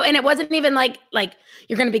 you know, and it wasn't even like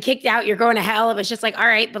you're going to be kicked out, you're going to hell. It was just like, all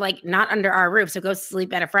right, but like not under our roof. So go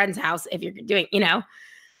sleep at a friend's house if you're doing, you know.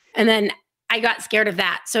 And then I got scared of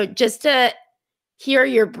that. So just to hear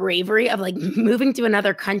your bravery of like moving to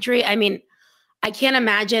another country. I mean, I can't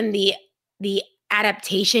imagine the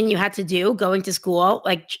adaptation you had to do going to school.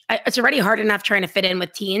 Like it's already hard enough trying to fit in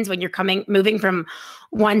with teens when you're moving from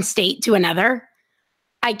one state to another.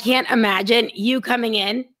 I can't imagine you coming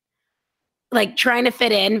in, like trying to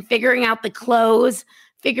fit in, figuring out the clothes,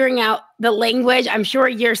 figuring out the language. I'm sure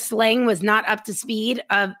your slang was not up to speed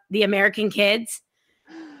of the American kids.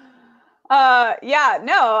 Yeah,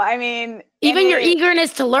 no, I mean, even your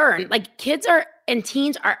eagerness to learn, like kids and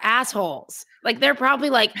teens are assholes. Like they're probably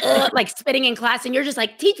like, like spitting in class and you're just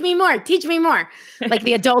like, teach me more. Like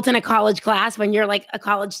the adult in a college class, when you're like a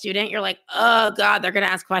college student, you're like, oh God, they're going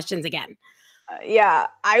to ask questions again. Yeah,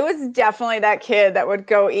 I was definitely that kid that would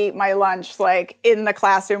go eat my lunch like in the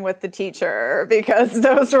classroom with the teacher because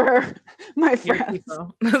those were my friends.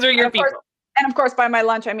 Those are your people. And of course, by my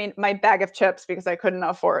lunch, I mean my bag of chips because I couldn't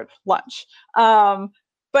afford lunch.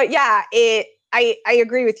 But yeah, I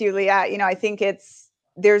agree with you, Leah. You know, I think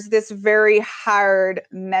there's this very hard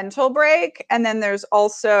mental break. And then there's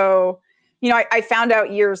also, you know, I found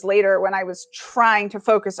out years later when I was trying to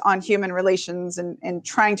focus on human relations and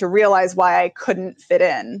trying to realize why I couldn't fit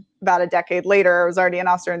in. About a decade later, I was already an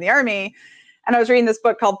officer in the Army. And I was reading this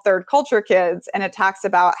book called Third Culture Kids. And it talks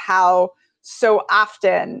about how so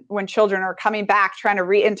often when children are coming back, trying to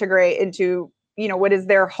reintegrate into, you know, what is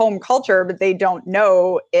their home culture, but they don't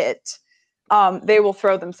know it, they will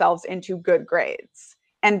throw themselves into good grades.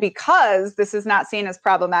 And because this is not seen as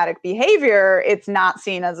problematic behavior, it's not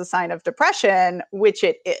seen as a sign of depression, which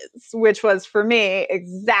it is, which was for me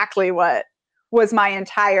exactly what was my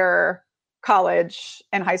entire college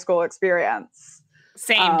and high school experience.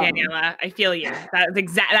 Same, Daniela. I feel you.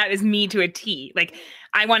 That is me to a T. Like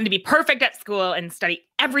I wanted to be perfect at school and study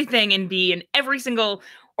everything and be in every single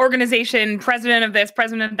organization, president of this,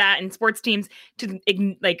 president of that, and sports teams to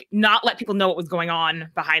like not let people know what was going on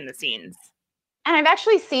behind the scenes. And I've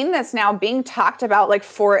actually seen this now being talked about like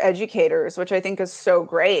for educators, which I think is so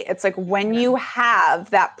great. It's like when you have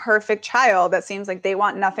that perfect child that seems like they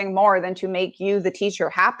want nothing more than to make you, the teacher,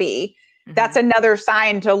 happy. Mm-hmm. That's another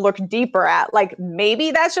sign to look deeper at. Like maybe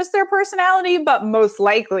that's just their personality, but most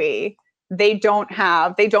likely they don't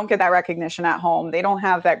get that recognition at home. They don't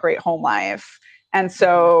have that great home life. And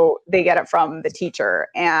so they get it from the teacher.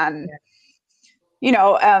 And, you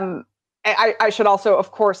know, I should also,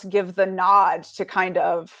 of course, give the nod to kind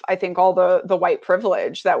of, I think, all the white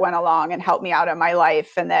privilege that went along and helped me out in my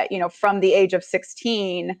life. And that, you know, from the age of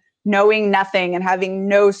 16, knowing nothing and having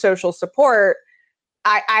no social support,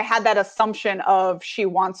 I had that assumption of she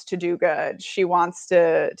wants to do good. She wants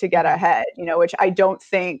to get ahead, you know, which I don't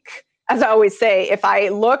think, as I always say, if I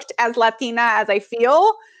looked as Latina as I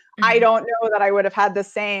feel, I don't know that I would have had the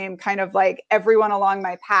same kind of like everyone along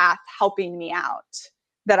my path helping me out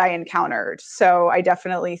that I encountered. So I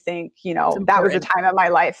definitely think, you know, that was a time in my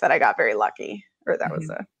life that I got very lucky, or that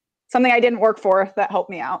was something I didn't work for that helped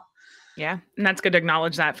me out. Yeah. And that's good to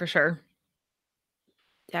acknowledge that for sure.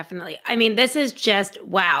 Definitely. I mean, this is just,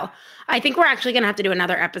 wow. I think we're actually going to have to do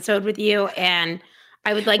another episode with you. And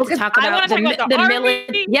I would like to talk about the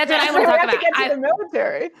military. Yeah, that's what I want to talk about. Get to the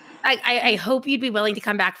military. I hope you'd be willing to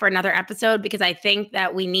come back for another episode, because I think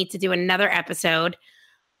that we need to do another episode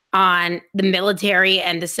on the military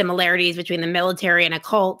and the similarities between the military and a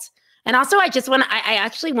cult. And also, I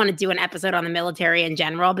actually want to do an episode on the military in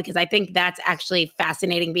general, because I think that's actually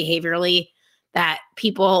fascinating behaviorally, that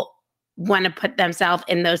people want to put themselves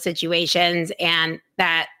in those situations. And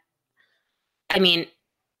that, I mean,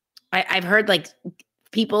 I've heard like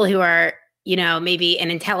people who are, you know, maybe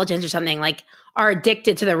in intelligence or something, like are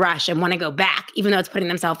addicted to the rush and want to go back, even though it's putting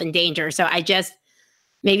themselves in danger. So I just,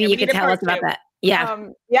 maybe you could tell us about that. Yeah.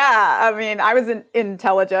 I mean, I was in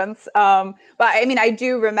intelligence. But I mean, I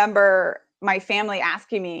do remember my family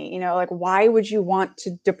asking me, you know, like, why would you want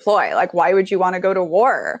to deploy? Like, why would you want to go to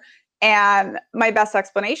war? And my best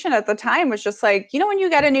explanation at the time was just like, you know, when you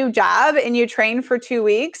get a new job and you train for 2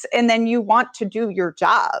 weeks and then you want to do your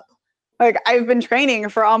job. Like, I've been training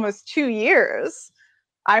for almost 2 years.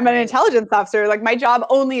 I'm an intelligence officer. Like, my job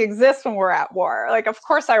only exists when we're at war. Like, of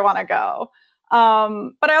course I want to go.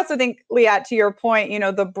 But I also think, Liat, to your point, you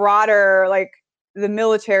know, the broader, like the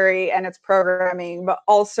military and its programming, but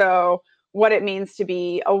also what it means to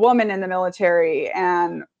be a woman in the military.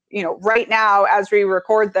 And, you know, right now, as we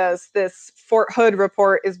record this Fort Hood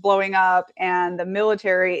report is blowing up, and the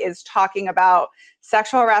military is talking about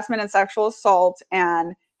sexual harassment and sexual assault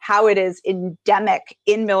and how it is endemic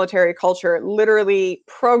in military culture, literally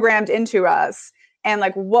programmed into us, and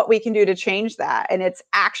like what we can do to change that. And it's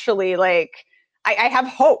actually like, I have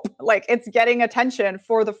hope, like it's getting attention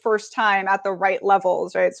for the first time at the right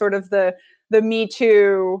levels, right? Sort of the Me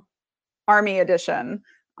Too Army edition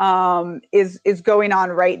is going on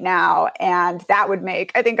right now. And that would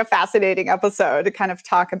make, I think, a fascinating episode to kind of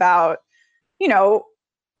talk about, you know,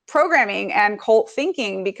 programming and cult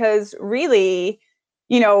thinking, because really,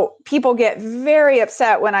 you know, people get very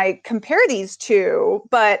upset when I compare these two.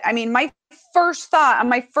 But I mean, my first thought on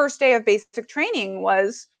my first day of basic training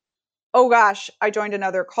was, oh gosh, I joined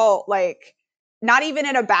another cult. Like, not even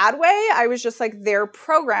in a bad way. I was just like, they're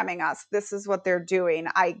programming us. This is what they're doing.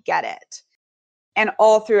 I get it. And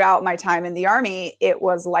all throughout my time in the Army, it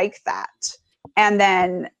was like that. And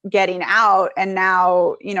then getting out, and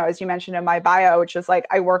now, you know, as you mentioned in my bio, which is like,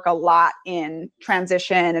 I work a lot in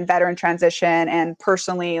transition and veteran transition. And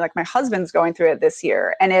personally, like my husband's going through it this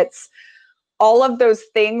year. And it's all of those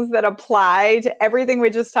things that apply to everything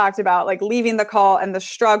we just talked about, like leaving the cult and the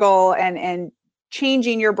struggle and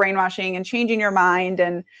changing your brainwashing and changing your mind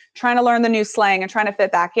and trying to learn the new slang and trying to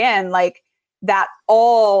fit back in. Like, that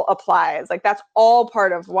all applies. Like, that's all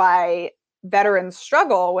part of why veterans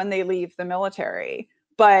struggle when they leave the military.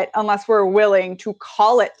 But unless we're willing to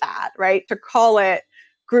call it that, right? To call it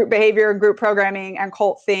group behavior, group programming, and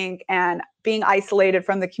cult think, and being isolated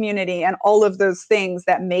from the community, and all of those things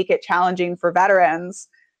that make it challenging for veterans,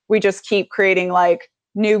 we just keep creating like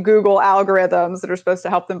new Google algorithms that are supposed to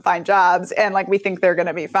help them find jobs. And like, we think they're going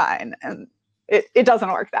to be fine. And it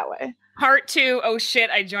doesn't work that way. Part 2, oh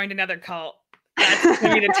shit, I joined another cult. That's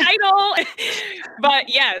going to be the title. But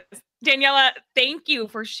yes, Daniela, thank you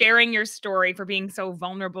for sharing your story, for being so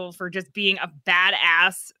vulnerable, for just being a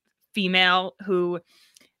badass female who,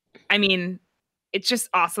 I mean, it's just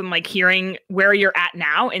awesome, like hearing where you're at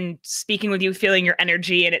now and speaking with you, feeling your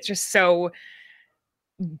energy. And it's just so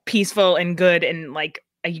peaceful and good. And like,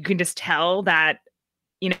 you can just tell that,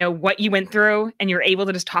 you know, what you went through, and you're able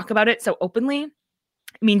to just talk about it so openly,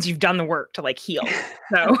 means you've done the work to like heal.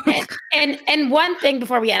 So, and one thing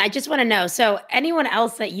before we end, I just want to know, so anyone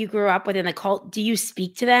else that you grew up with in the cult, do you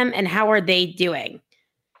speak to them, and how are they doing?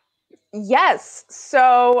 Yes.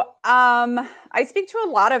 So I speak to a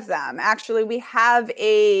lot of them. Actually, we have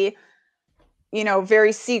a, you know,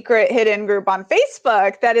 very secret hidden group on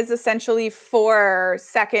Facebook that is essentially for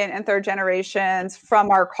second and third generations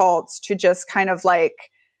from our cults to just kind of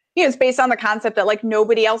like it's based on the concept that like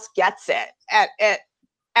nobody else gets it at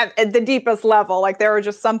the deepest level. Like there are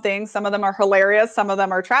just some things, some of them are hilarious, some of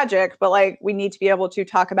them are tragic, but like we need to be able to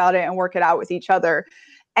talk about it and work it out with each other.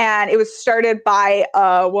 And it was started by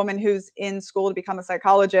a woman who's in school to become a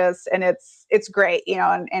psychologist, and it's great,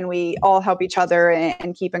 and we all help each other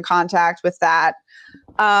and keep in contact with that.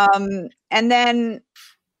 And then,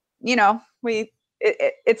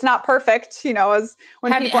 it's not perfect, as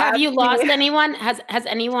when have you lost anyone? Has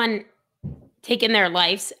anyone taken their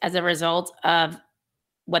lives as a result of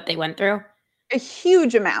what they went through? A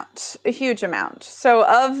huge amount. So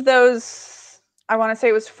of those, I want to say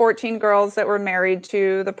it was 14 girls that were married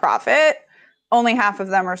to the prophet, only half of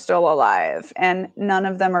them are still alive, and none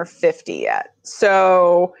of them are 50 yet.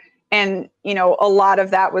 So, and, a lot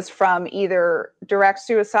of that was from either direct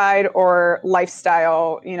suicide or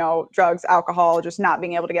lifestyle, drugs, alcohol, just not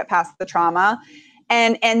being able to get past the trauma.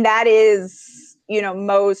 And that is,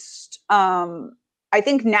 most, I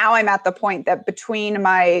think now I'm at the point that between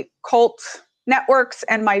my cult networks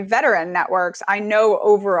and my veteran networks, I know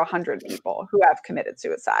over 100 people who have committed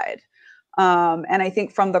suicide. And I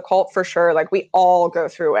think from the cult for sure, like we all go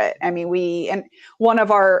through it. I mean, and one of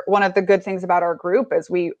the good things about our group is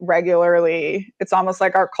we regularly, it's almost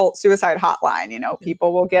like our cult suicide hotline,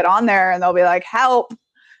 people will get on there and they'll be like, help,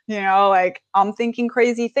 like I'm thinking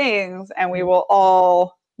crazy things, and we will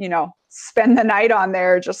all, spend the night on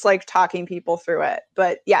there, just like talking people through it.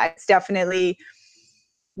 But yeah, it's definitely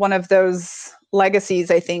one of those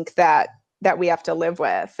legacies, I think, that we have to live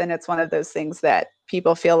with. And it's one of those things that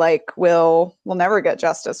people feel like we'll never get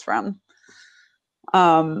justice from.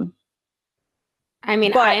 I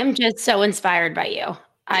am just so inspired by you.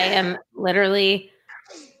 I am literally,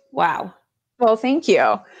 wow. Well, thank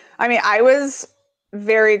you. I mean, I was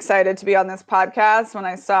very excited to be on this podcast when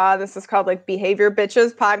I saw this is called like Behavior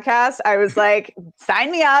Bitches podcast. I was like,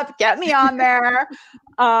 sign me up, get me on there.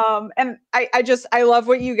 And I love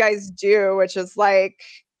what you guys do, which is like,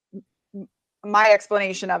 my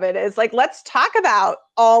explanation of it is like, let's talk about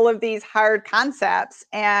all of these hard concepts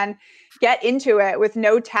and get into it with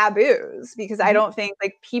no taboos, because I don't think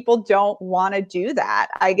like people don't want to do that.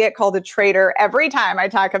 I get called a traitor every time I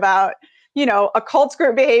talk about, a cult's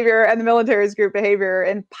group behavior and the military's group behavior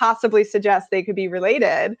and possibly suggest they could be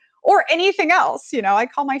related or anything else. I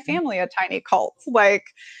call my family a tiny cult. Like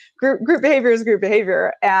group behavior is group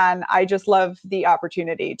behavior. And I just love the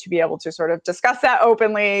opportunity to be able to sort of discuss that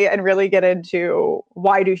openly and really get into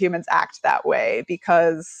why do humans act that way?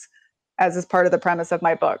 Because as is part of the premise of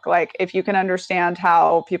my book, like if you can understand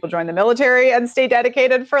how people join the military and stay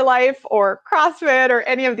dedicated for life, or CrossFit or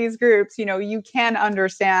any of these groups, you can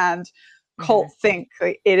understand cult think.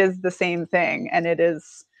 Like, it is the same thing. And it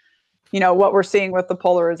is, what we're seeing with the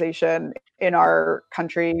polarization in our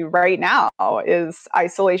country right now is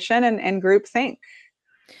isolation and group think.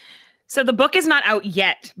 So the book is not out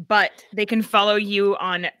yet, but they can follow you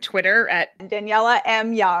on Twitter at Daniela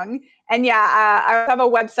M. Young. And yeah, I have a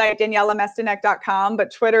website, daniellamestenek.com,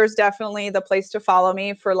 but Twitter is definitely the place to follow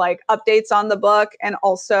me for like updates on the book, and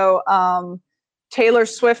also Taylor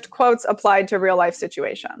Swift quotes applied to real life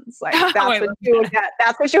situations. Like that's what you will get.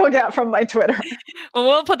 That's what you will get from my Twitter. Well,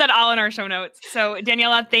 we'll put that all in our show notes. So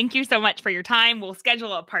Daniela, thank you so much for your time. We'll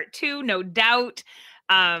schedule a part 2, no doubt.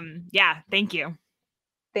 Thank you.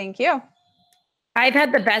 Thank you. I've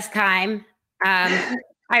had the best time.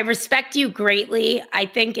 I respect you greatly. I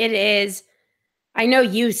think it is, I know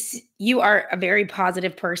you are a very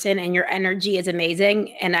positive person and your energy is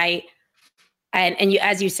amazing. And you,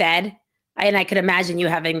 as you said, and I could imagine you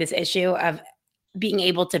having this issue of being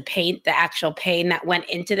able to paint the actual pain that went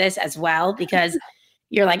into this as well, because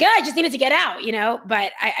you're like, I just needed to get out,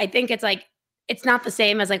 but I think it's like, it's not the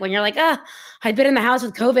same as like when you're like, I'd been in the house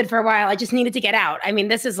with COVID for a while. I just needed to get out. I mean,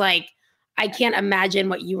 this is like, I can't imagine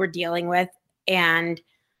what you were dealing with. And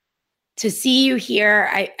to see you here,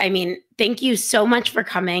 I mean, thank you so much for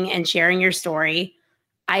coming and sharing your story.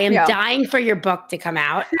 I am dying for your book to come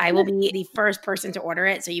out. I will be the first person to order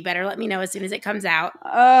it. So you better let me know as soon as it comes out.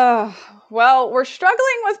 Well, we're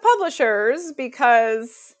struggling with publishers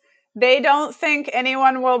because they don't think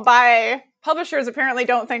anyone will buy. Publishers apparently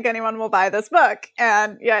don't think anyone will buy this book.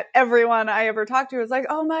 And yet everyone I ever talked to is like,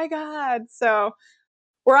 oh my God. So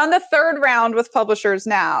we're on the 3rd round with publishers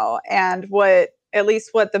now. And what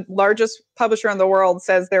the largest publisher in the world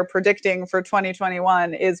says they're predicting for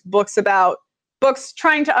 2021 is books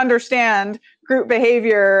trying to understand group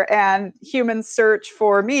behavior and human search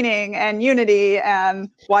for meaning and unity and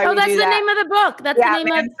why we do that. Oh, that's the name of the book. That's the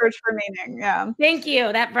name of Search for Meaning. Yeah. Thank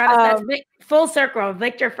you. That brought us full circle.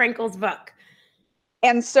 Viktor Frankl's book.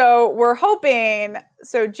 And so we're hoping,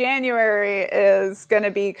 so January is going to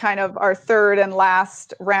be kind of our third and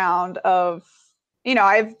last round of,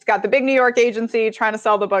 I've got the big New York agency trying to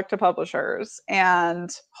sell the book to publishers, and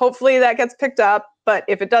hopefully that gets picked up. But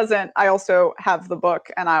if it doesn't, I also have the book,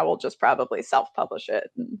 and I will just probably self-publish it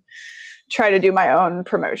and try to do my own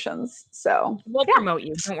promotions. So we'll promote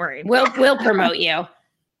you. Don't worry. We'll promote you.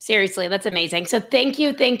 Seriously, that's amazing. So thank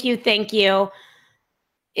you.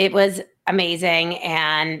 It was amazing.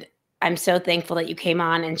 And I'm so thankful that you came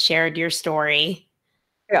on and shared your story.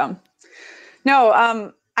 Yeah. No,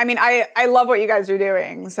 I love what you guys are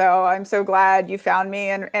doing. So I'm so glad you found me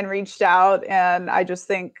and reached out. And I just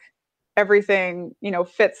think everything,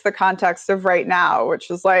 fits the context of right now, which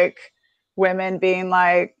is like women being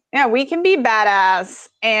like, yeah, we can be badass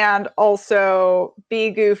and also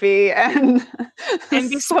be goofy and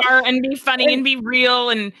be smart and be funny and be real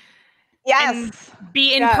and and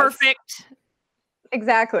be imperfect. Yes.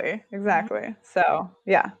 Exactly. So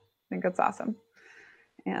yeah, I think it's awesome.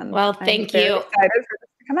 And well, thank you. Excited for this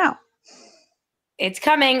to come out. It's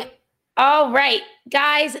coming. All right,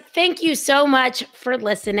 guys, thank you so much for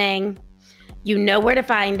listening. You know where to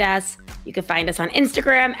find us. You can find us on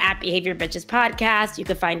Instagram at Behavior Bitches Podcast. You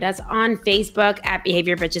can find us on Facebook at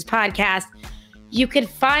Behavior Bitches Podcast. You can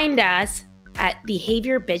find us at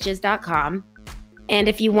behaviorbitches.com. And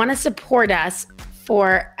if you want to support us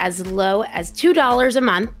for as low as $2 a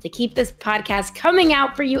month to keep this podcast coming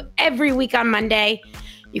out for you every week on Monday,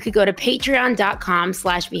 you could go to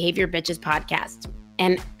patreon.com/Behavior Bitches Podcast.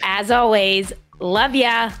 And as always, love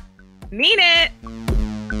ya. Mean it.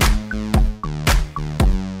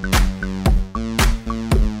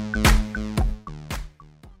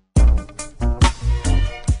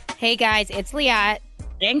 Hey guys, it's Liat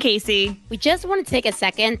and Casey. We just want to take a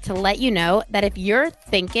second to let you know that if you're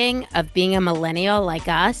thinking of being a millennial like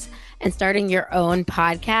us and starting your own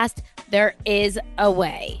podcast, there is a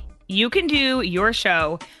way. You can do your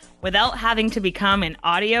show without having to become an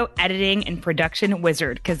audio editing and production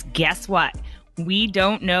wizard, because guess what? We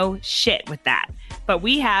don't know shit with that. But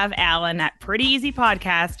we have Alan at Pretty Easy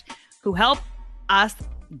Podcast who help us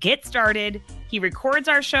get started. He records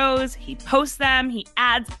our shows, he posts them, he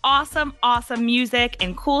adds awesome music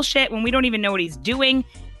and cool shit when we don't even know what he's doing.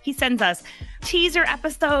 He sends us teaser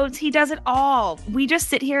episodes. He does it all. We just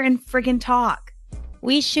sit here and friggin' talk.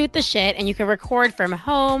 We shoot the shit, and you can record from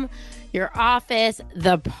home, your office,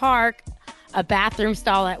 the park, a bathroom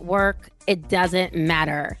stall at work. It doesn't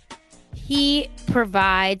matter. He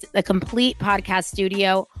provides the complete podcast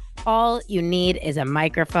studio. All you need is a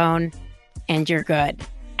microphone, and you're good.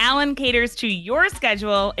 Alan caters to your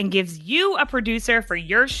schedule and gives you a producer for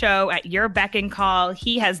your show at your beck and call.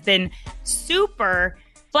 He has been super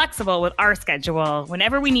flexible with our schedule.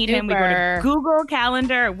 Whenever we need him, we go to Google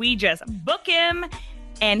Calendar. We just book him,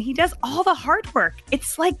 and he does all the hard work.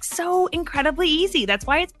 It's like so incredibly easy. That's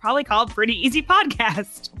why it's probably called Pretty Easy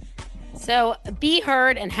Podcast. So be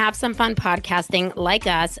heard and have some fun podcasting like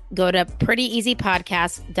us. Go to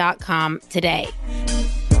prettyeasypodcast.com today.